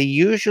 but they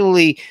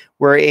usually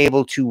were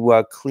able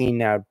to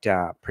clean out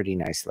pretty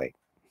nicely.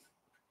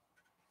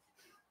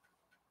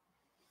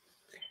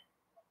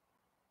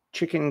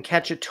 Chicken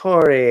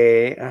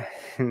cacciatore.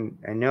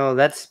 I know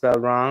that's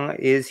spelled wrong.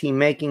 Is he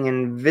making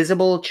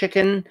invisible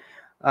chicken?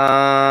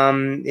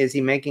 Is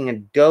he making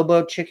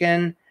adobo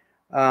chicken?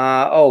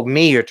 Oh,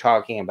 me you're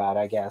talking about,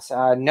 I guess.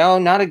 No,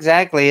 not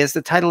exactly. As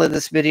the title of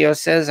this video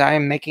says, I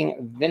am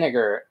making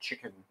vinegar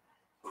chicken.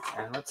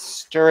 And let's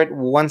stir it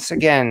once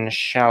again,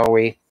 shall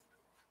we?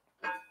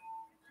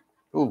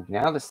 Ooh,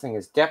 now this thing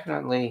is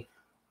definitely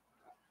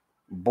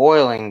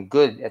boiling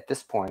good at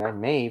this point. I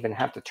may even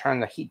have to turn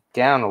the heat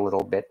down a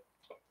little bit.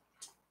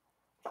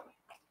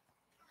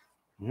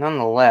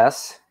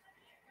 Nonetheless,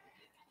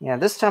 yeah,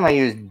 this time I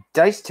used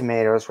diced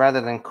tomatoes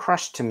rather than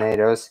crushed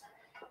tomatoes.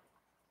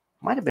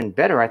 Might have been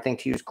better, I think,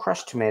 to use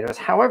crushed tomatoes.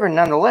 However,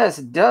 nonetheless,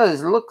 it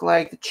does look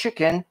like the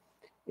chicken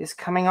is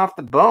coming off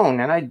the bone.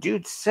 And I do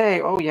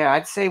say, oh yeah,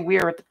 I'd say we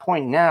are at the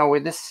point now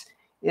where this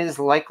is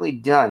likely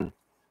done.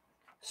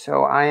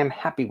 So I am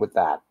happy with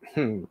that.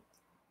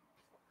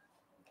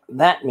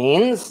 That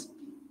means...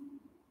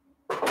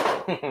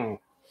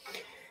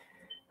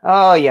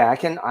 Oh yeah,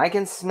 I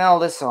can smell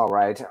this all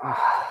right.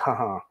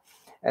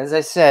 As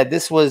I said,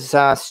 this was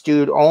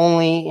stewed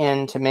only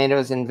in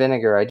tomatoes and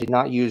vinegar. I did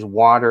not use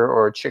water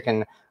or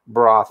chicken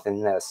broth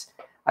in this.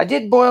 I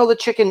did boil the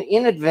chicken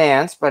in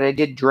advance, but I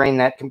did drain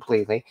that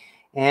completely.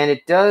 And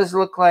it does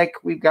look like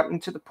we've gotten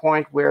to the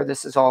point where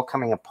this is all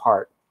coming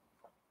apart.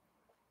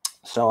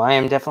 So I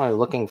am definitely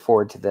looking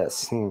forward to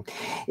this.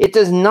 It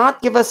does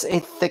not give us a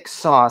thick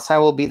sauce. I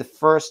will be the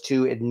first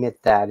to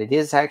admit that. It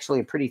is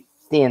actually a pretty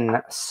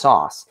thin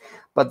sauce.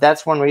 But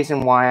that's one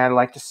reason why I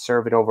like to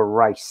serve it over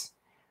rice,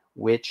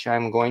 which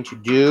I'm going to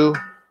do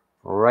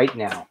right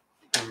now.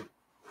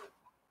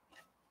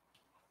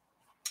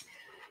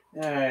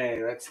 All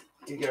right, let's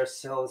dig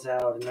ourselves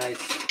out a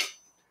nice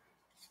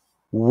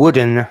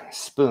wooden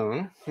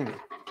spoon. I'll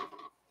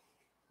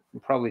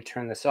probably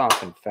turn this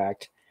off, in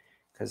fact,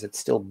 because it's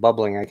still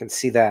bubbling. I can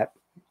see that.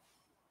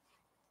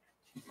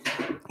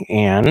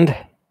 And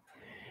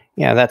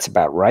yeah, that's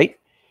about right.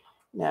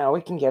 Now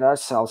we can get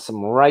ourselves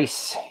some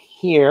rice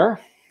here.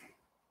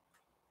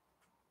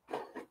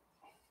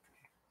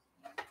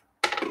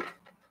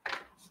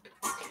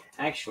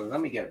 Actually, let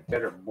me get a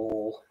better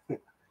bowl.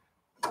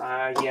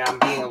 Yeah, I'm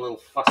being a little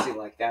fussy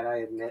like that, I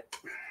admit.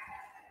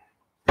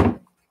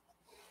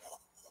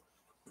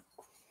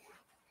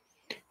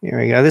 Here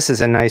we go. This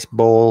is a nice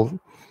bowl.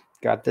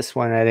 Got this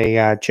one at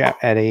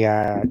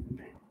a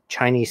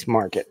Chinese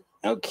market.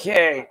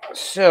 Okay,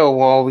 so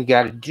all we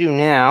got to do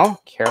now,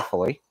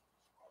 carefully,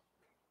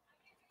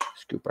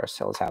 scoop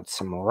ourselves out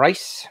some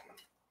rice.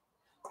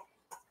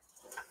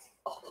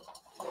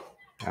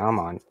 Come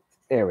on.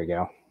 There we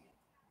go.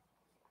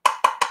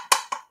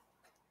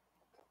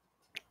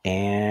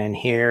 And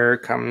here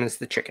comes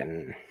the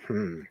chicken.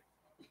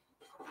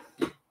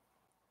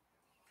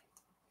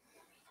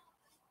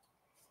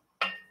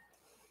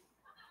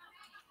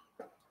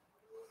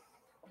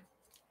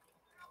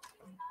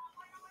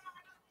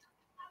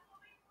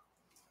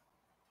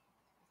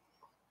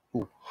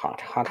 Ooh,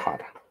 hot, hot,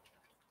 hot.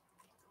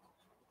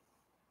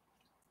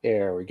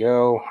 There we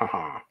go.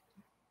 Haha.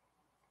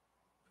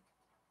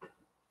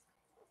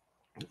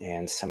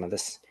 And some of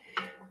this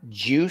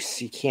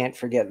juice, you can't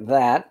forget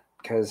that,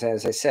 because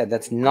as I said,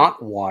 that's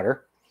not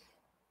water.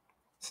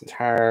 It's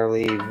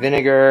entirely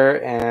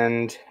vinegar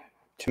and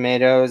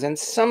tomatoes and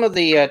some of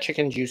the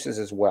chicken juices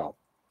as well.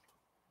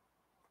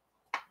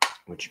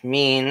 Which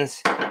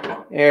means,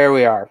 there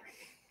we are.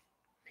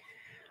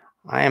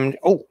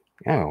 Oh,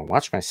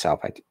 watch myself.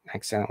 I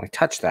accidentally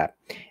touched that.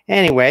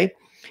 Anyway,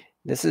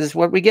 this is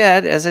what we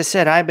get. As I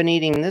said, I've been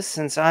eating this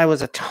since I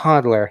was a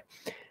toddler.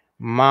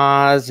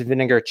 Ma's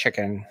vinegar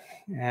chicken.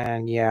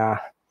 And yeah,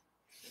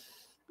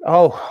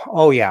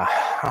 Oh yeah.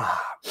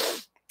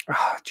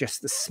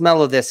 Just the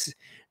smell of this.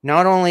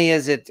 Not only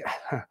is it,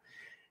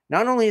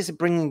 not only is it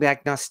bringing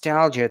back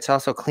nostalgia, it's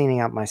also cleaning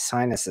out my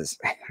sinuses.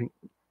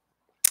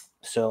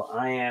 So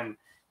I am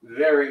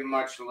very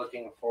much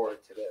looking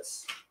forward to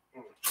this.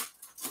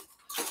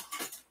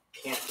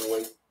 Can't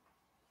wait.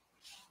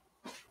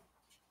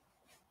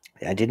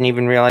 I didn't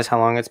even realize how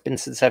long it's been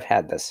since I've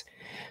had this.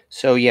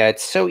 So yeah,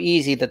 it's so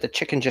easy that the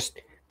chicken just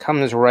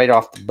comes right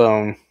off the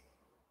bone.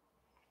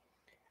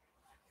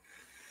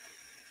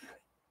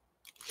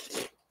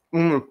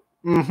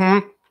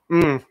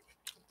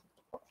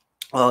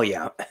 Oh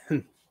yeah.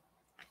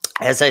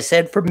 As I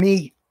said, for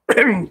me,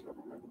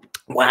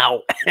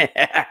 wow.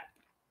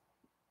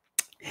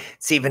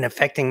 It's even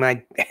affecting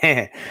my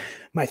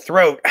my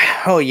throat.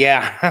 Oh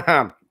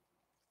yeah.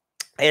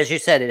 As you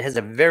said, it has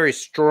a very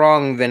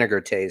strong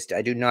vinegar taste.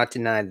 I do not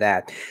deny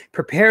that.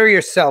 Prepare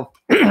yourself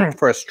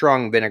for a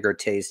strong vinegar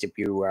taste if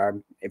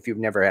you've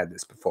never had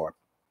this before.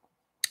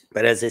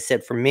 But as I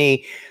said, for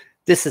me,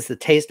 this is the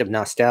taste of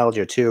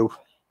nostalgia too.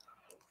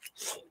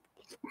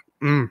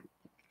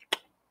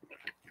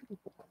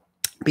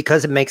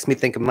 Because it makes me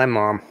think of my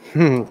mom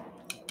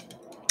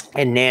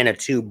and Nana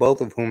too,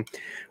 both of whom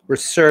were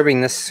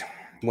serving this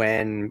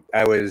when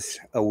I was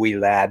a wee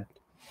lad.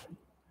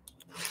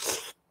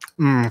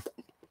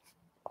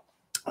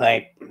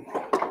 I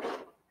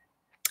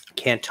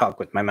can't talk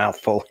with my mouth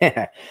full.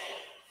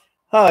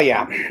 Oh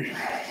yeah.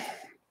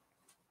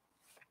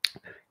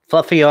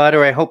 Fluffy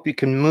Otter, I hope you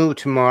can moo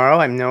tomorrow.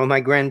 I know my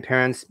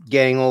grandparents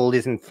getting old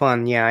isn't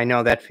fun. Yeah, I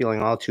know that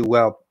feeling all too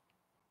well.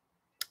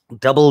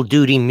 Double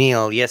duty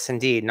meal, yes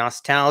indeed.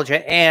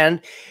 Nostalgia,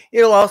 and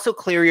it'll also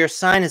clear your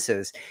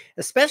sinuses,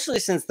 especially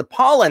since the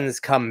pollens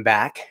come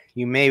back.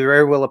 You may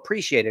very well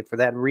appreciate it for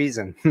that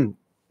reason. In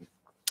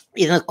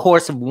the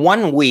course of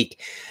 1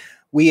 week,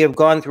 we have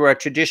gone through our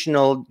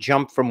traditional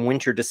jump from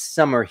winter to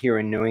summer here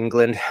in New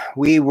England.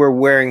 We were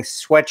wearing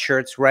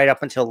sweatshirts right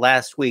up until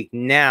last week.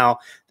 Now,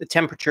 the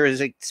temperature is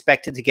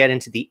expected to get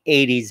into the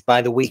 80s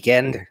by the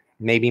weekend,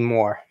 maybe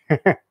more.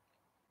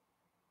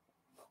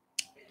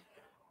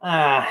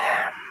 Am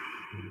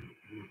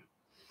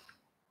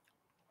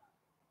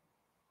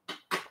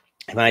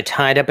I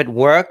tied up at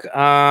work?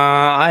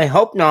 I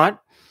hope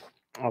not.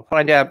 I'll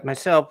find out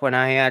myself when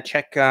I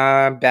check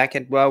back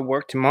at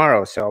work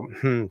tomorrow. So,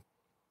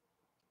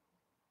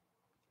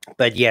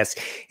 But yes,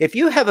 if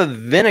you have a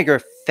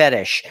vinegar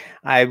fetish,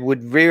 I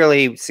would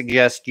really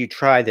suggest you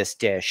try this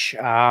dish.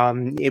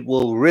 It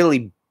will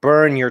really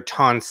burn your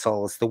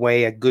tonsils the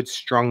way a good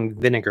strong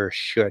vinegar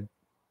should.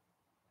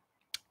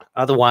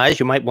 Otherwise,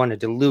 you might want to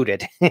dilute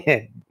it.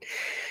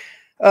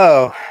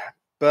 Oh,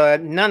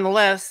 but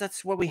nonetheless,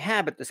 that's what we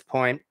have at this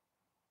point.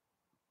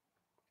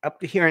 Up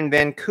to here in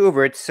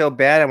Vancouver, it's so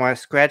bad I want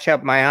to scratch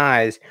out my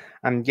eyes.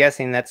 I'm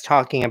guessing that's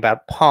talking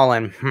about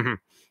pollen.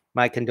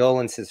 My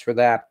condolences for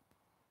that.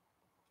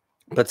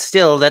 But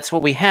still, that's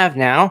what we have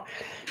now.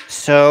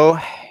 So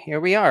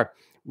here we are.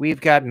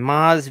 We've got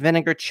Ma's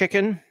vinegar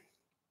chicken,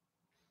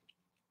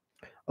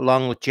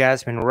 along with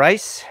jasmine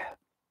rice,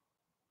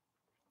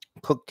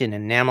 cooked in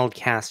enameled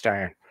cast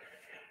iron.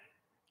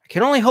 I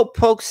can only hope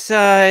folks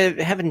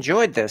have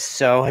enjoyed this.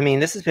 So, I mean,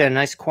 this has been a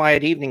nice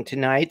quiet evening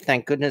tonight.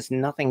 Thank goodness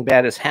nothing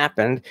bad has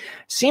happened.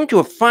 Seem to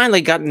have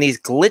finally gotten these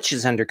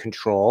glitches under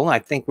control. I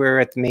think we're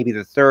at maybe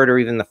the 3rd or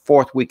even the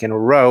 4th week in a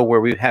row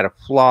where we've had a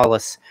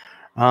flawless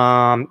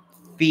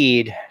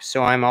feed.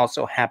 So I'm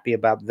also happy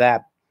about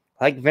that.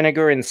 Like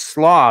vinegar and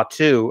slaw,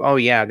 too. Oh,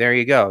 yeah, there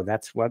you go.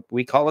 That's what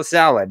we call a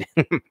salad.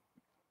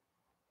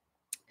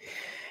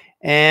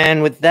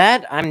 And with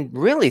that, I'm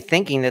really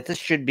thinking that this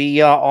should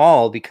be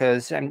all,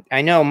 because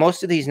I know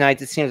most of these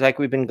nights it seems like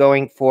we've been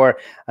going for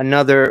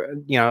another,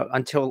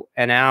 until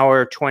an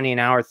hour, 20, an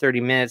hour, 30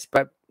 minutes.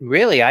 But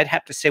really, I'd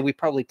have to say we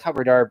probably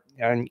covered our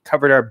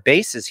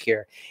bases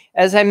here.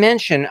 As I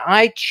mentioned,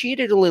 I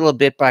cheated a little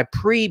bit by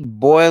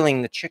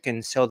pre-boiling the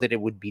chicken so that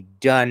it would be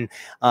done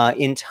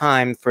in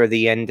time for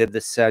the end of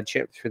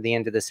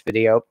this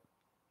video.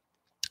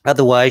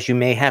 Otherwise, you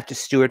may have to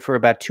stew it for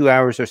about 2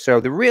 hours or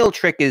so. The real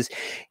trick is,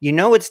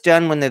 it's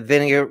done when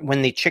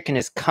the chicken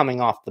is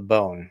coming off the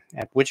bone,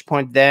 at which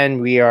point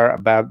then we are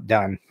about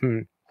done.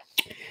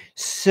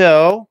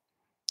 So,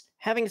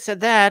 having said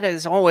that,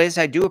 as always,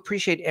 I do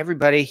appreciate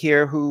everybody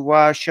here who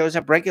shows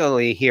up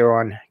regularly here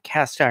on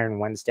Cast Iron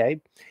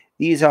Wednesday.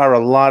 These are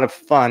a lot of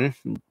fun.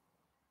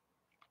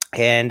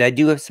 And I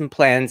do have some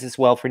plans as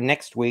well for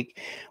next week,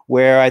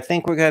 where I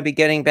think we're going to be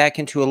getting back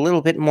into a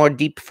little bit more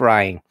deep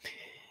frying.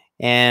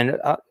 And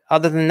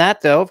other than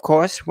that, though, of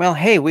course, well,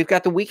 hey, we've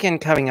got the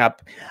weekend coming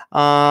up.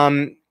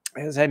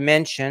 As I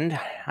mentioned,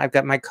 I've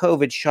got my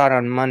COVID shot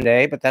on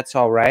Monday, but that's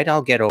all right.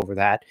 I'll get over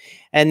that.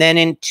 And then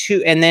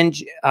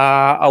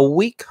a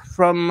week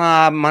from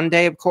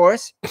Monday, of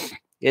course,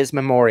 is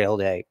Memorial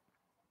Day.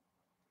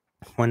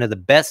 One of the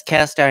best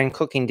cast iron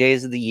cooking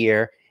days of the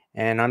year,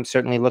 and I'm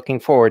certainly looking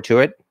forward to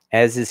it,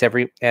 as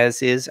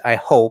is I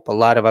hope, a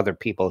lot of other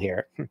people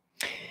here.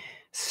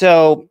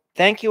 So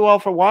thank you all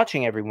for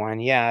watching, everyone.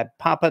 Yeah,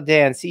 Papa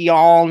Dan. See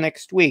y'all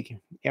next week.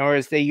 Or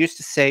as they used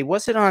to say,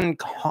 was it on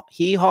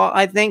Hee Haw?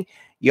 I think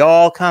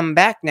y'all come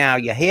back now.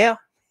 You hear?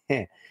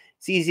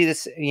 It's easy to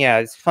say. Yeah,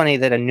 it's funny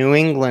that a New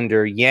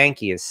Englander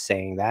Yankee is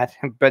saying that,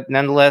 but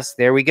nonetheless,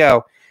 there we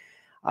go.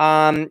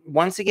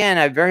 Once again,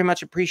 I very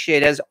much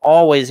appreciate, as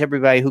always,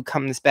 everybody who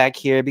comes back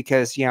here,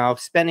 because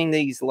spending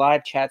these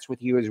live chats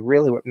with you is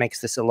really what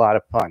makes this a lot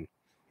of fun.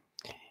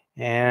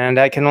 And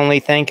I can only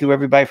thank you,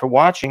 everybody, for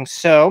watching.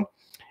 So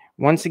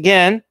once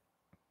again,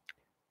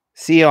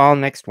 see you all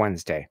next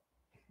Wednesday.